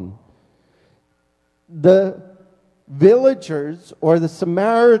 41. The villagers or the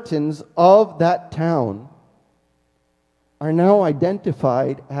Samaritans of that town are now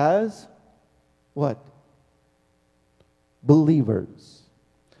identified as what? Believers.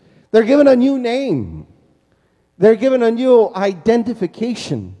 They're given a new name. They're given a new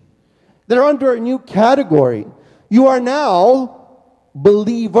identification. They're under a new category. You are now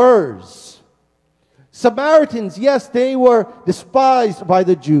believers. Samaritans, yes, they were despised by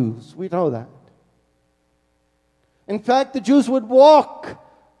the Jews. We know that. In fact, the Jews would walk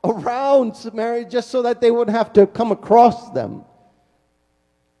around Samaria just so that they wouldn't have to come across them.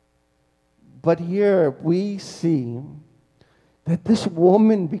 But here we see that this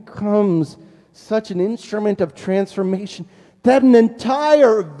woman becomes such an instrument of transformation that an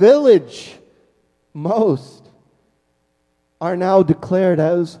entire village, most, are now declared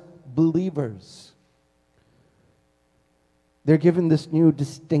as believers. They're given this new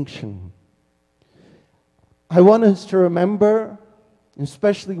distinction. I want us to remember,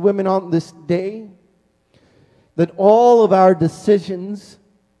 especially women on this day, that all of our decisions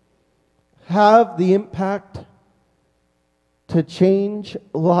have the impact to change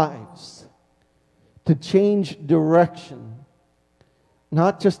lives, to change direction,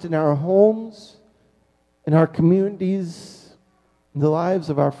 not just in our homes, in our communities, in the lives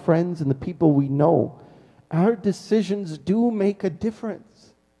of our friends and the people we know. Our decisions do make a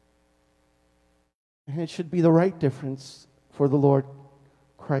difference. And it should be the right difference for the Lord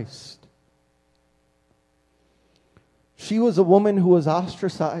Christ. She was a woman who was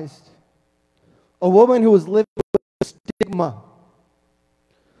ostracized, a woman who was living with stigma,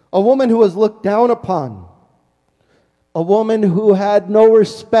 a woman who was looked down upon, a woman who had no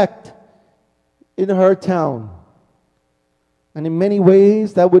respect in her town. And in many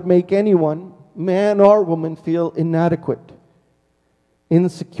ways, that would make anyone, man or woman, feel inadequate,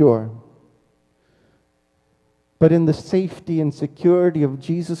 insecure. But in the safety and security of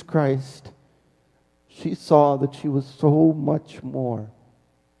Jesus Christ, she saw that she was so much more.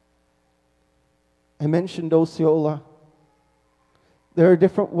 I mentioned Osceola. There are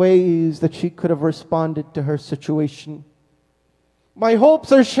different ways that she could have responded to her situation. My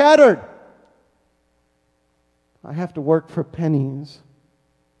hopes are shattered. I have to work for pennies.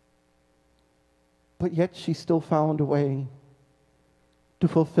 But yet she still found a way to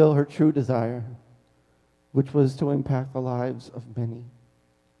fulfill her true desire, which was to impact the lives of many.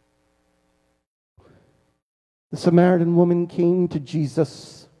 The Samaritan woman came to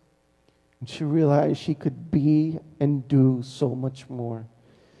Jesus, and she realized she could be and do so much more.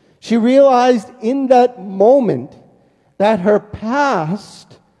 She realized in that moment that her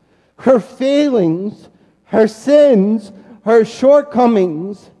past, her failings, her sins, her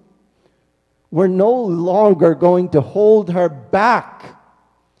shortcomings were no longer going to hold her back.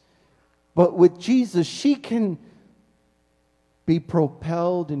 But with Jesus, she can be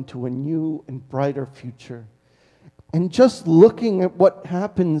propelled into a new and brighter future. And just looking at what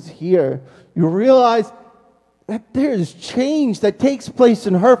happens here, you realize that there is change that takes place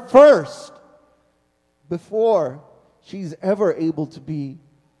in her first before she's ever able to be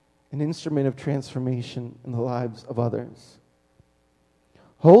an instrument of transformation in the lives of others.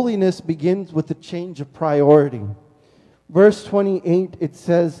 Holiness begins with a change of priority. Verse 28, it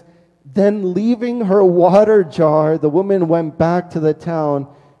says, "Then leaving her water jar, the woman went back to the town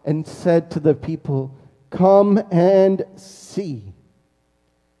and said to the people, 'Come and see.'"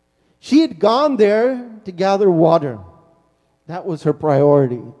 She had gone there to gather water. That was her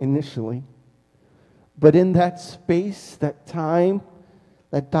priority initially. But in that space, that time,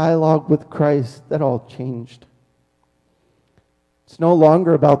 that dialogue with Christ, that all changed. It's no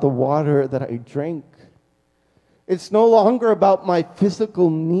longer about the water that I drink. It's no longer about my physical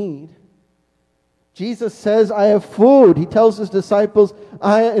need. Jesus says, "I have food." He tells his disciples,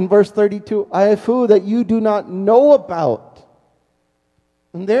 in verse 32, "I have food that you do not know about."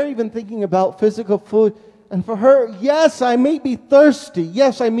 And they're even thinking about physical food. And for her, yes, I may be thirsty.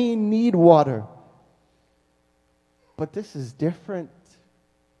 Yes, I may need water. But this is different.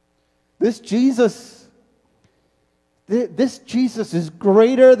 This Jesus is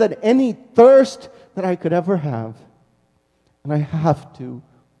greater than any thirst that I could ever have. And I have to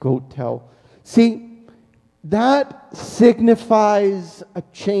go tell. See, that signifies a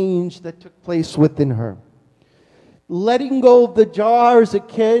change that took place within her. Letting go of the jar is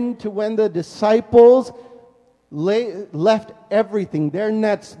akin to when the disciples left everything, their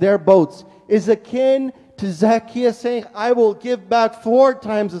nets, their boats, is akin to Zacchaeus saying, "I will give back 4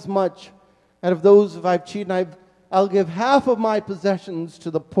 times as much out of those if I've cheated. I'll give half of my possessions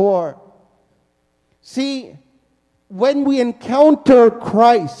to the poor." See, when we encounter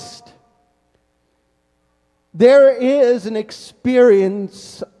Christ, there is an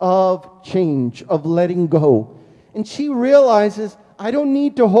experience of change, of letting go. And she realizes, I don't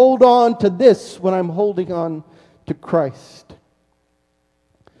need to hold on to this when I'm holding on to Christ.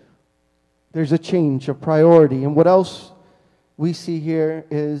 There's a change of priority. And what else we see here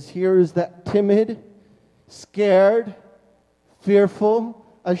is that timid, scared, fearful,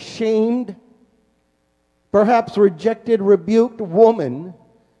 ashamed, perhaps rejected, rebuked woman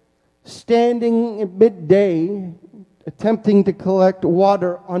standing at midday, attempting to collect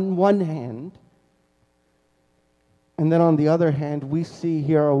water on one hand. And then on the other hand, we see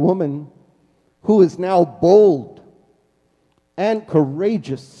here a woman who is now bold and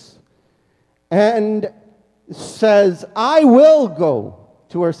courageous and says, "I will go,"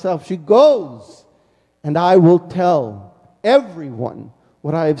 to herself. She goes, "and I will tell everyone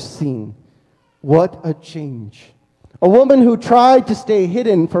what I have seen." What a change. A woman who tried to stay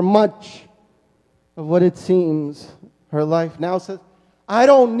hidden for much of what it seems her life now says, I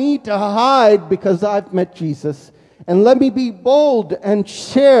don't need to hide because I've met Jesus. And let me be bold and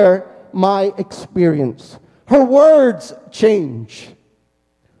share my experience. Her words change.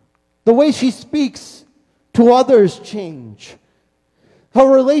 The way she speaks to others change. Her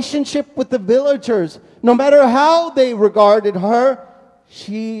relationship with the villagers, no matter how they regarded her,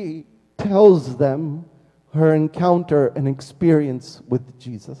 she tells them her encounter and experience with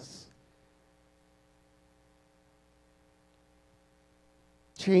Jesus.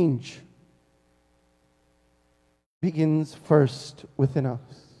 Change begins first within us.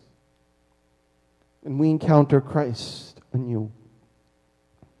 And we encounter Christ anew.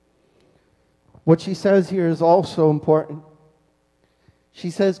 What she says here is also important. She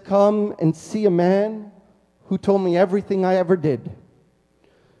says, come and see a man who told me everything I ever did.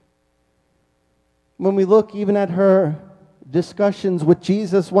 When we look even at her discussions with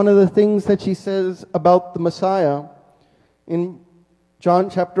Jesus, one of the things that she says about the Messiah in John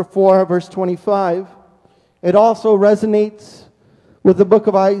chapter 4, verse 25, it also resonates with the book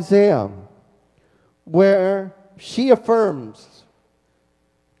of Isaiah, where she affirms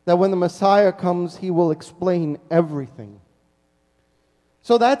that when the Messiah comes, he will explain everything.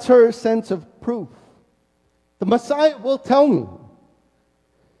 So that's her sense of proof. The Messiah will tell me.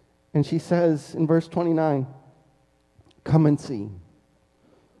 And she says in verse 29, come and see.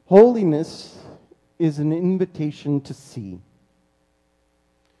 Holiness is an invitation to see.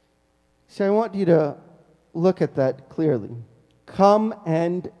 See, I want you to look at that clearly. Come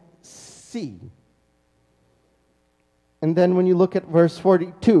and see. And then when you look at verse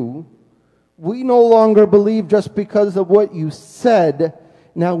 42, we no longer believe just because of what you said.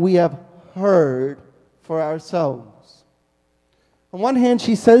 Now we have heard for ourselves. On one hand,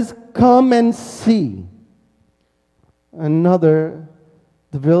 she says, come and see. Another,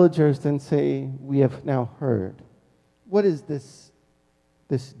 the villagers then say, we have now heard. What is this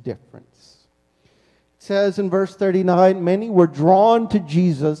difference? It says in verse 39, many were drawn to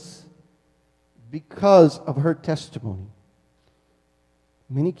Jesus because of her testimony.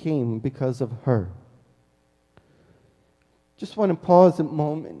 Many came because of her. Just want to pause a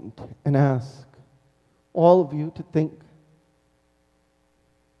moment and ask all of you to think.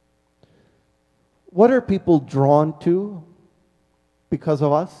 What are people drawn to because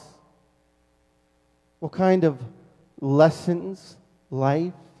of us? What kind of lessons,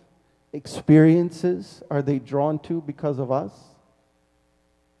 life, experiences are they drawn to because of us?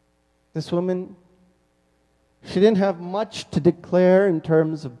 This woman, she didn't have much to declare in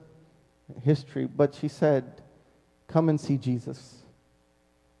terms of history, but she said, come and see Jesus.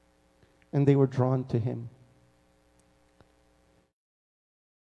 And they were drawn to him.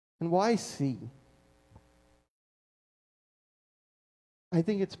 And why see? I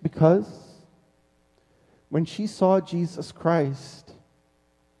think it's because when she saw Jesus Christ,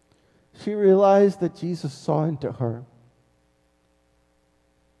 she realized that Jesus saw into her.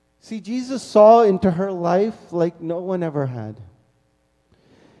 See, Jesus saw into her life like no one ever had.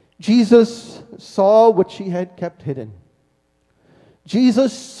 Jesus saw what she had kept hidden.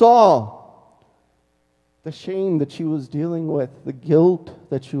 Jesus saw the shame that she was dealing with, the guilt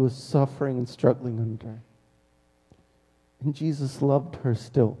that she was suffering and struggling under. And Jesus loved her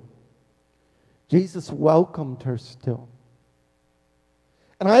still. Jesus welcomed her still.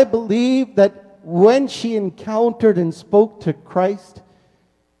 And I believe that when she encountered and spoke to Christ,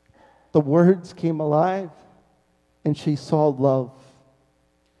 the words came alive and she saw love.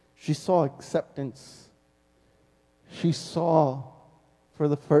 She saw acceptance. She saw for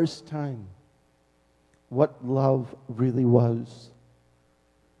the first time what love really was.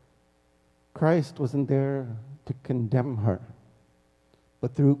 Christ wasn't there to condemn her,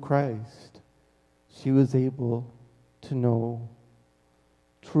 but through Christ, she was able to know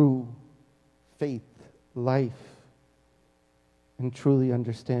true faith, life, and truly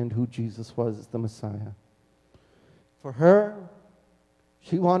understand who Jesus was as the Messiah. For her,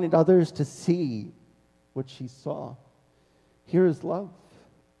 she wanted others to see what she saw. Here is love.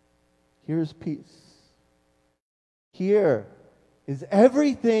 Here is peace. Here is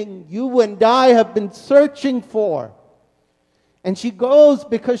everything you and I have been searching for. And she goes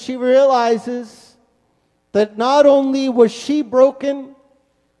because she realizes that not only was she broken,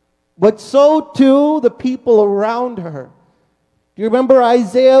 but so too the people around her. Do you remember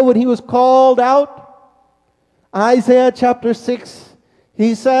Isaiah when he was called out? Isaiah chapter 6,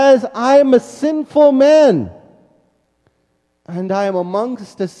 he says, I am a sinful man, and I am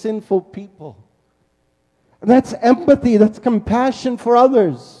amongst a sinful people. And that's empathy, that's compassion for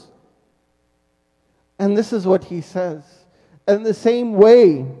others. And this is what he says. In the same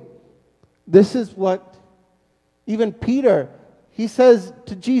way, This is what even Peter, he says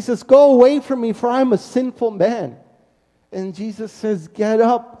to Jesus, "Go away from me, for I'm a sinful man." And Jesus says, "Get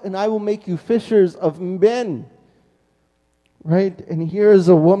up, and I will make you fishers of men." Right? And here is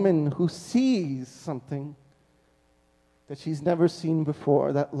a woman who sees something that she's never seen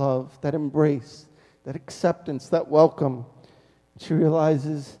before, that love, that embrace, that acceptance, that welcome. She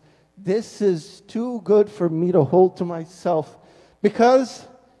realizes, this is too good for me to hold to myself, because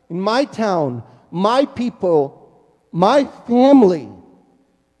in my town, my people, my family,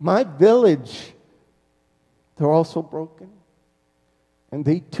 my village, they're also broken. And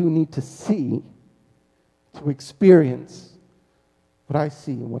they too need to see, to experience what I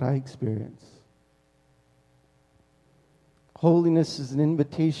see and what I experience. Holiness is an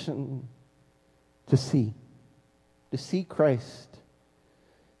invitation to see Christ.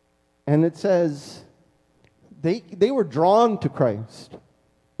 And it says they were drawn to Christ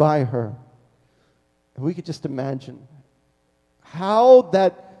by her. And we could just imagine how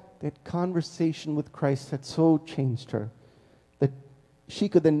that conversation with Christ had so changed her that she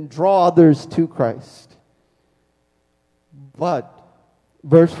could then draw others to Christ. But,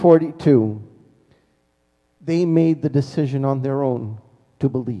 verse 42, they made the decision on their own to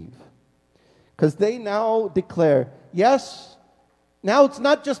believe. Because they now declare, yes, now it's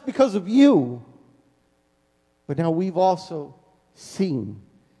not just because of you, but now we've also seen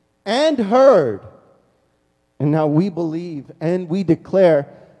and heard. And now we believe and we declare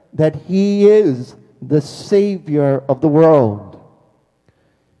that He is the Savior of the world.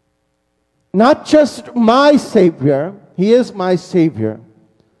 Not just my Savior, He is my Savior.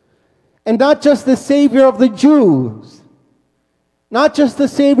 And not just the Savior of the Jews, not just the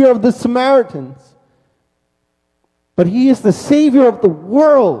Savior of the Samaritans, but He is the Savior of the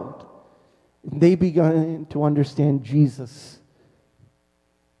world. And they began to understand Jesus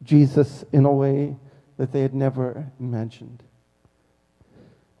in a way that they had never imagined.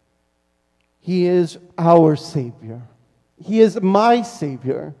 He is our Savior. He is my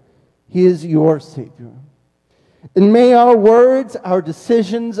Savior. He is your Savior. And may our words, our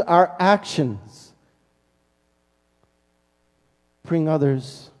decisions, our actions bring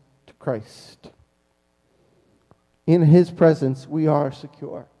others to Christ. In His presence, we are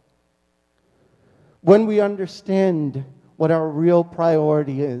secure. When we understand what our real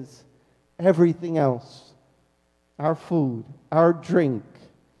priority is, everything else, our food, our drink,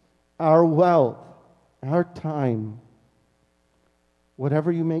 our wealth, our time,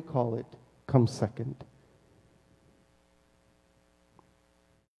 whatever you may call it, comes second.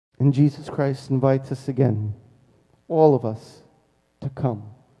 And Jesus Christ invites us again, all of us, to come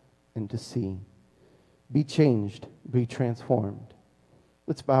and to see. Be changed, be transformed.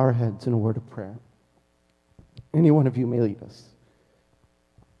 Let's bow our heads in a word of prayer. Any one of you may lead us.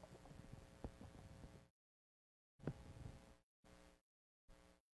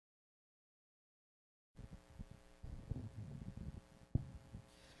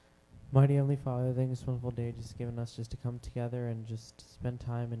 Mighty Heavenly Father, thank you for this wonderful day just given us just to come together and just spend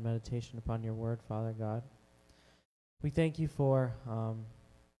time in meditation upon your word, Father God. We thank you for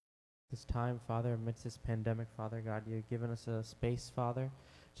this time, Father, amidst this pandemic, Father God. You've given us a space, Father,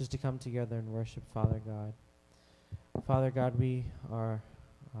 just to come together and worship, Father God. Father God, we are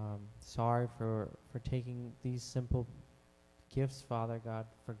sorry for taking these simple gifts, Father God,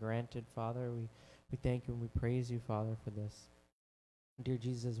 for granted, Father. We thank you and we praise you, Father, for this. Dear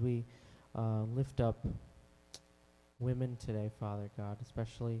Jesus, we lift up women today, Father God,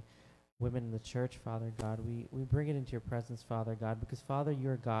 especially women in the church, Father God. We bring it into your presence, Father God, because, Father,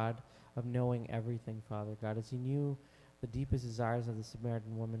 you're a God of knowing everything, Father God. As you knew the deepest desires of the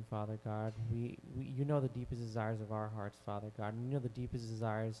Samaritan woman, Father God, you know the deepest desires of our hearts, Father God, and you know the deepest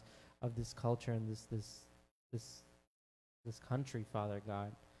desires of this culture and this country, Father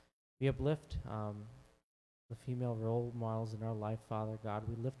God. We uplift the female role models in our life, Father God.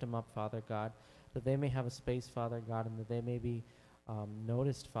 We lift them up, Father God, that they may have a space, Father God, and that they may be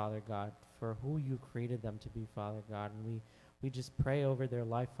noticed, Father God, for who you created them to be, Father God. And we just pray over their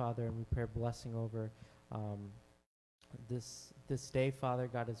life, Father, and we pray blessing over this day, Father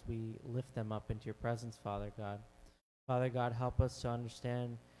God, as we lift them up into your presence, Father God. Father God, help us to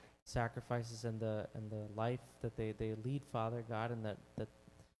understand sacrifices and the life that they lead, Father God, and that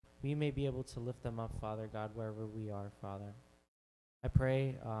we may be able to lift them up, Father God, wherever we are, Father. I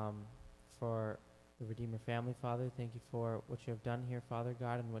pray for the Redeemer family, Father. Thank you for what you have done here, Father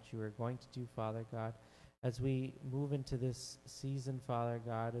God, and what you are going to do, Father God. As we move into this season, Father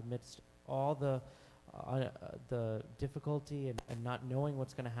God, amidst all the difficulty and not knowing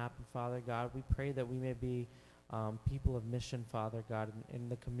what's going to happen, Father God, we pray that we may be people of mission, Father God, in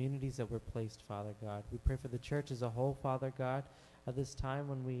the communities that we're placed, Father God. We pray for the church as a whole, Father God, at this time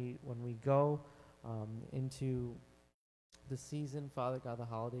when we go into the season, Father God, the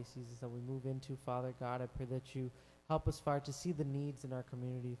holiday seasons that we move into, Father God. I pray that you help us, Father, to see the needs in our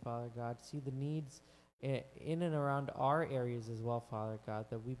community, Father God, see the needs in and around our areas as well, Father God,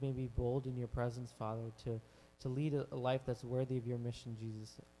 that we may be bold in your presence, Father, to lead a life that's worthy of your mission,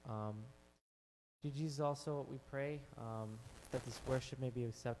 Jesus. Dear Jesus, also we pray that this worship may be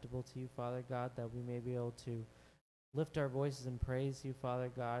acceptable to you, Father God, that we may be able to lift our voices and praise you,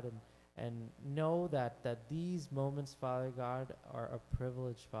 Father God, and know that these moments, Father God, are a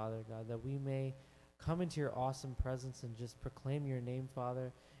privilege, Father God, that we may come into your awesome presence and just proclaim your name,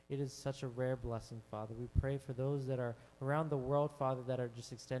 Father. It is such a rare blessing, Father. We pray for those that are around the world, Father, that are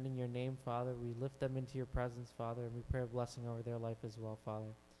just extending your name, Father. We lift them into your presence, Father, and we pray a blessing over their life as well,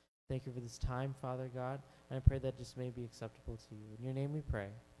 Father. Thank you for this time, Father God, and I pray that this may be acceptable to you. In your name we pray.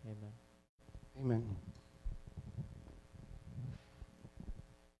 Amen. Amen.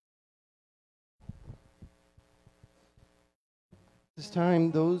 This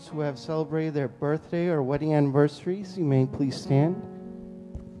time, those who have celebrated their birthday or wedding anniversaries, you may please stand.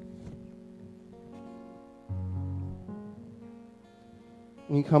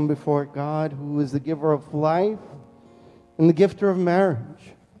 And you come before God, who is the giver of life and the gifter of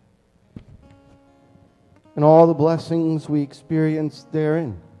marriage, and all the blessings we experience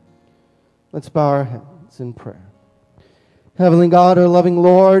therein. Let's bow our heads in prayer. Heavenly God, our loving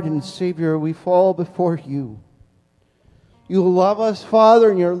Lord and Savior, we fall before you. You love us, Father,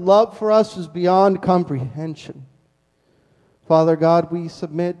 and your love for us is beyond comprehension. Father God, we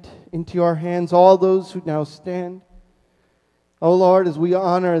submit into your hands all those who now stand. O Lord, as we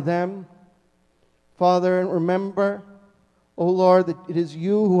honor them, Father, and remember, O Lord, that it is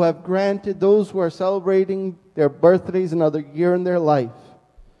you who have granted those who are celebrating their birthdays another year in their life.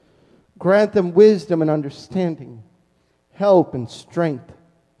 Grant them wisdom and understanding, help and strength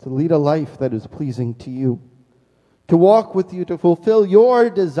to lead a life that is pleasing to you, to walk with you, to fulfill your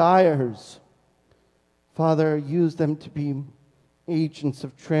desires. Father, use them to be agents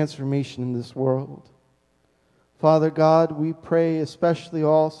of transformation in this world. Father God, we pray especially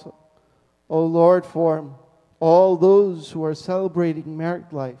also, O Lord, for all those who are celebrating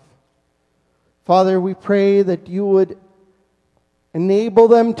married life. Father, we pray that you would enable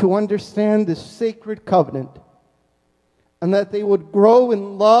them to understand this sacred covenant, and that they would grow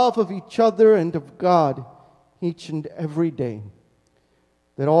in love of each other and of God each and every day.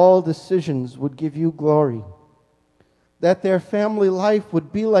 That all decisions would give you glory. That their family life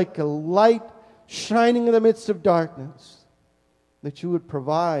would be like a light shining in the midst of darkness. That you would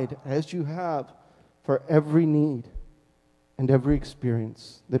provide, as you have, for every need and every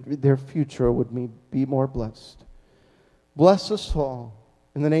experience, that their future would be more blessed. Bless us all.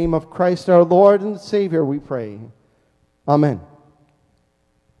 In the name of Christ our Lord and Savior we pray. Amen.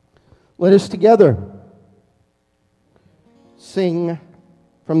 Let us together sing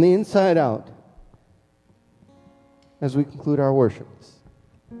from the inside out as we conclude our worships.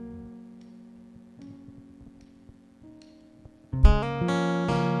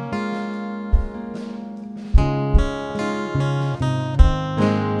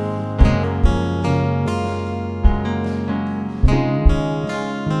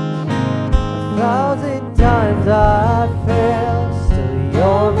 Times I fail, still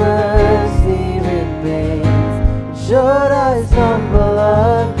your mercy remains. Should I stumble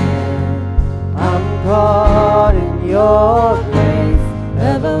again, I'm caught in your grace.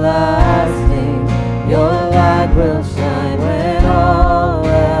 Everlasting, your light will shine when all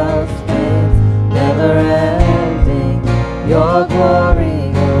else fades. Never ending, your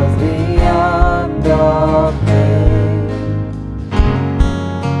glory goes beyond all pain.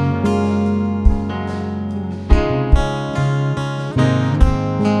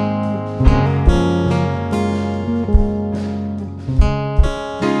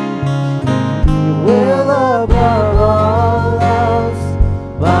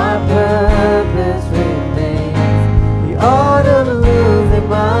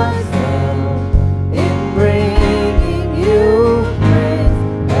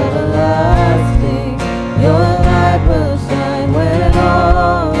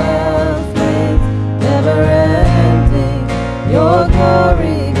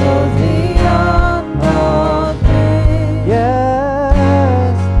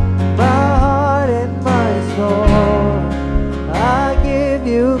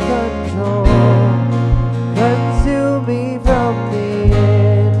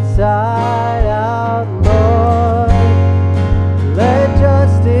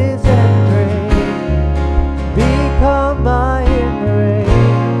 Be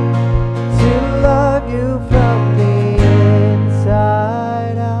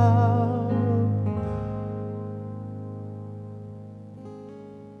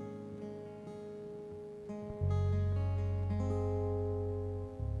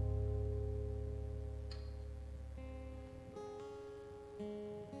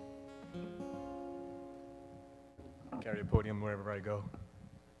carry a podium wherever I go.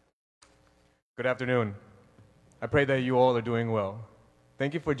 Good afternoon. I pray that you all are doing well.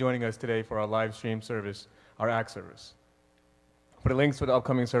 Thank you for joining us today for our live stream service, our ACT service. For the links for the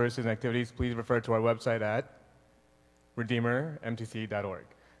upcoming services and activities, please refer to our website at redeemermtc.org.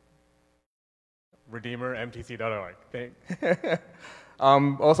 Redeemermtc.org.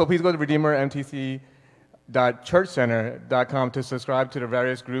 Also, please go to redeemermtc.churchcenter.com to subscribe to the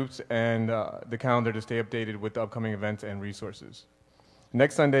various groups and the calendar to stay updated with the upcoming events and resources.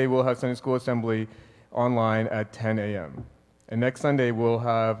 Next Sunday, we'll have Sunday School Assembly online at 10 a.m. And next Sunday, we'll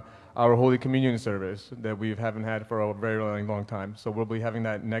have our Holy Communion service that we haven't had for a very long time. So we'll be having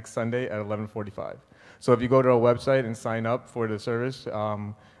that next Sunday at 11:45. So if you go to our website and sign up for the service,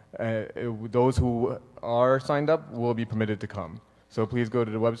 those who are signed up will be permitted to come. So please go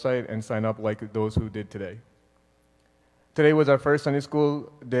to the website and sign up like those who did today. Today was our first Sunday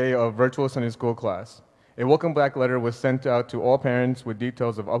School day of virtual Sunday School class. A welcome back letter was sent out to all parents with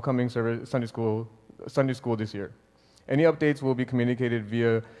details of upcoming Sunday School this year. Any updates will be communicated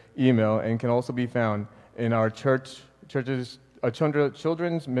via email and can also be found in our children's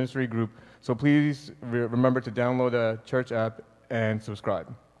ministry group. So please remember to download the church app and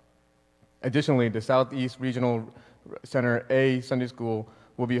subscribe. Additionally, the Southeast Regional Center A Sunday School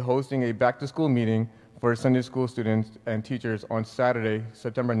will be hosting a back-to-school meeting for Sunday School students and teachers on Saturday,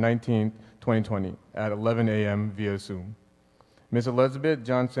 September 19th, 2020 at 11 a.m. via Zoom. Ms. Elizabeth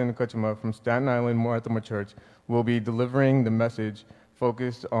Johnson Kachama from Staten Island Martha Church will be delivering the message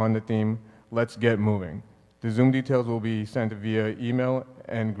focused on the theme, Let's Get Moving. The Zoom details will be sent via email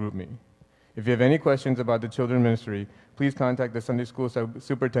and GroupMe. If you have any questions about the children's ministry, please contact the Sunday School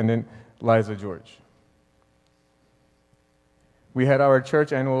Superintendent, Liza George. We had our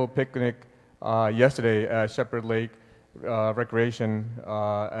church annual picnic yesterday at Shepherd Lake Recreation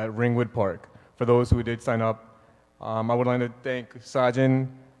at Ringwood Park. For those who did sign up, I would like to thank Sajin,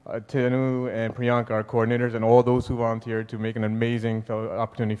 Tinu, and Priyanka, our coordinators, and all those who volunteered to make an amazing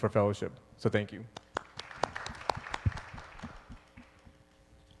opportunity for fellowship. So thank you.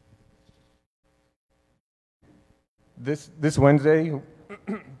 This Wednesday,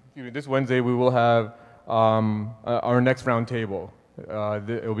 we will have our next round table.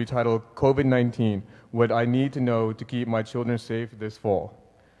 It will be titled COVID-19, What I Need to Know to Keep My Children Safe This Fall.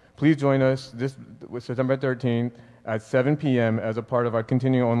 Please join us this September 13th at 7 p.m. as a part of our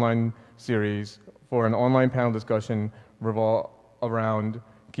continuing online series for an online panel discussion around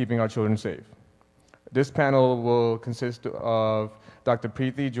keeping our children safe. This panel will consist of Dr.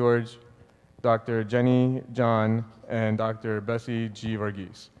 Preeti George, Dr. Jenny John, and Dr. Bessie G.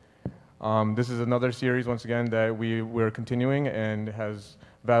 Varghese. This is another series, once again, that we're continuing and has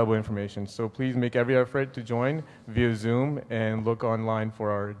valuable information. So please make every effort to join via Zoom and look online for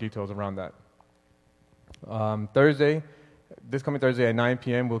our details around that. This coming Thursday at 9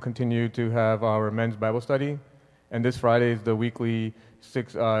 p.m., we'll continue to have our men's Bible study. And this Friday is the weekly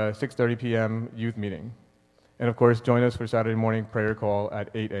 6:30 p.m. youth meeting. And of course, join us for Saturday morning prayer call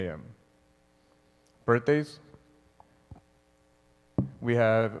at 8 a.m. Birthdays. We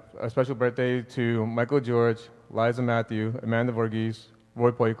have a special birthday to Michael George, Liza Matthew, Amanda Varghese,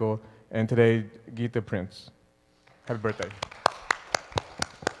 Roy Poico, and today, Geeta Prince. Happy birthday.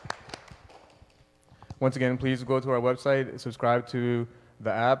 Once again, please go to our website, subscribe to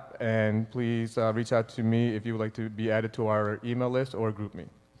the app, and please reach out to me if you would like to be added to our email list or GroupMe.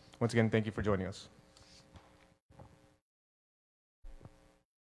 Once again, thank you for joining us.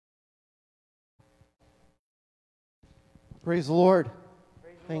 Praise the Lord.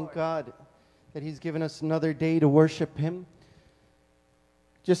 Thank God that He's given us another day to worship Him.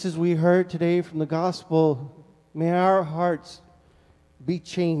 Just as we heard today from the gospel, may our hearts be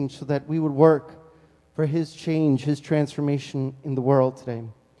changed so that we would work for His change, His transformation in the world today.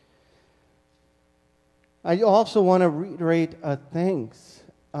 I also want to reiterate a thanks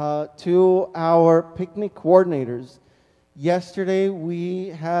to our picnic coordinators. Yesterday we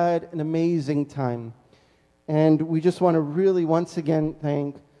had an amazing time. And we just want to really once again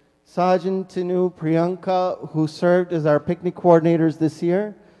thank Sajan, Tinu, Priyanka, who served as our picnic coordinators this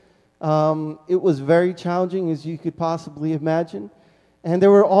year. It was very challenging, as you could possibly imagine. And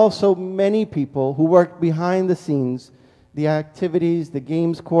there were also many people who worked behind the scenes, the activities, the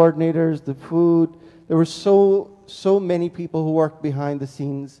games coordinators, the food. There were so many people who worked behind the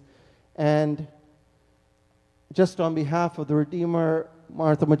scenes. And just on behalf of the Redeemer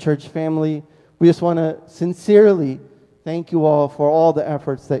Martha Church family, we just want to sincerely thank you all for all the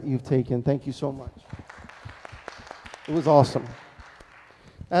efforts that you've taken. Thank you so much. It was awesome.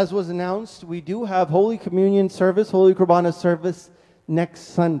 As was announced, we do have Holy Communion service, Holy Kurbana service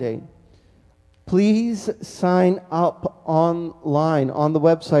next Sunday. Please sign up online on the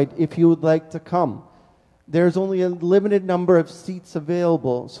website if you would like to come. There's only a limited number of seats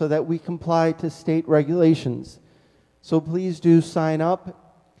available so that we comply to state regulations. So please do sign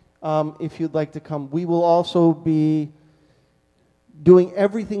up if you'd like to come. We will also be doing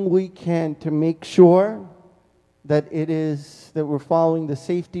everything we can to make sure that that we're following the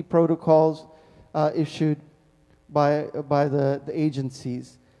safety protocols issued by the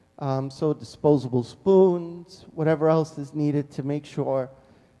agencies. So disposable spoons, whatever else is needed to make sure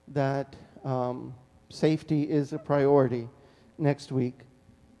that safety is a priority next week.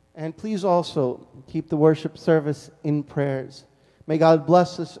 And please also keep the worship service in prayers. May God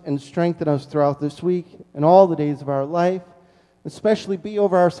bless us and strengthen us throughout this week and all the days of our life, especially be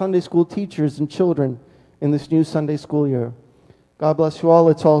over our Sunday school teachers and children in this new Sunday school year. God bless you all.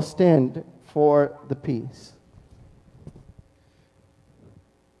 Let's all stand for the peace.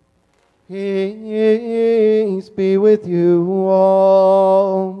 Peace be with you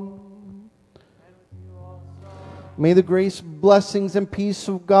all. May the grace, blessings, and peace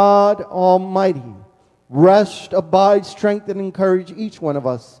of God Almighty rest, abide, strengthen, and encourage each one of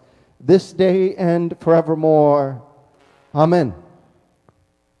us this day and forevermore. Amen.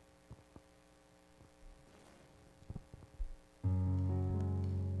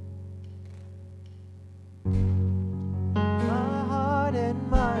 My heart and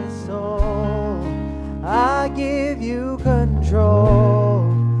my soul, I give you control.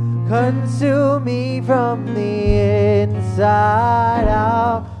 Consume me from the inside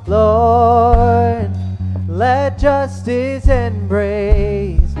out, Lord. Let justice and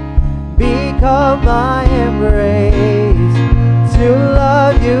praise become my embrace, to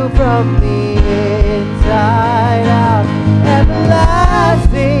love you from the inside out.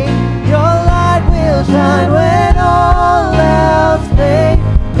 Everlasting, your light will shine when all else fades.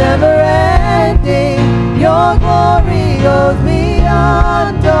 Never ending, your glory goes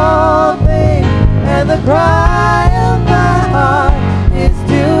beyond all things. And the cry of my heart is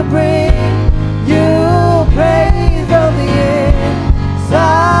to bring you praise from the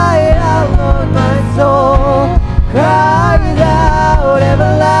inside out. Lord, my soul cries out.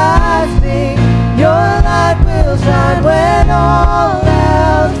 Everlasting, your light will shine when all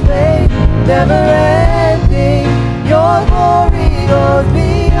else fades. Never ending, your glory goes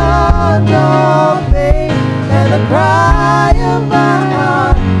beyond all things. And the cry of my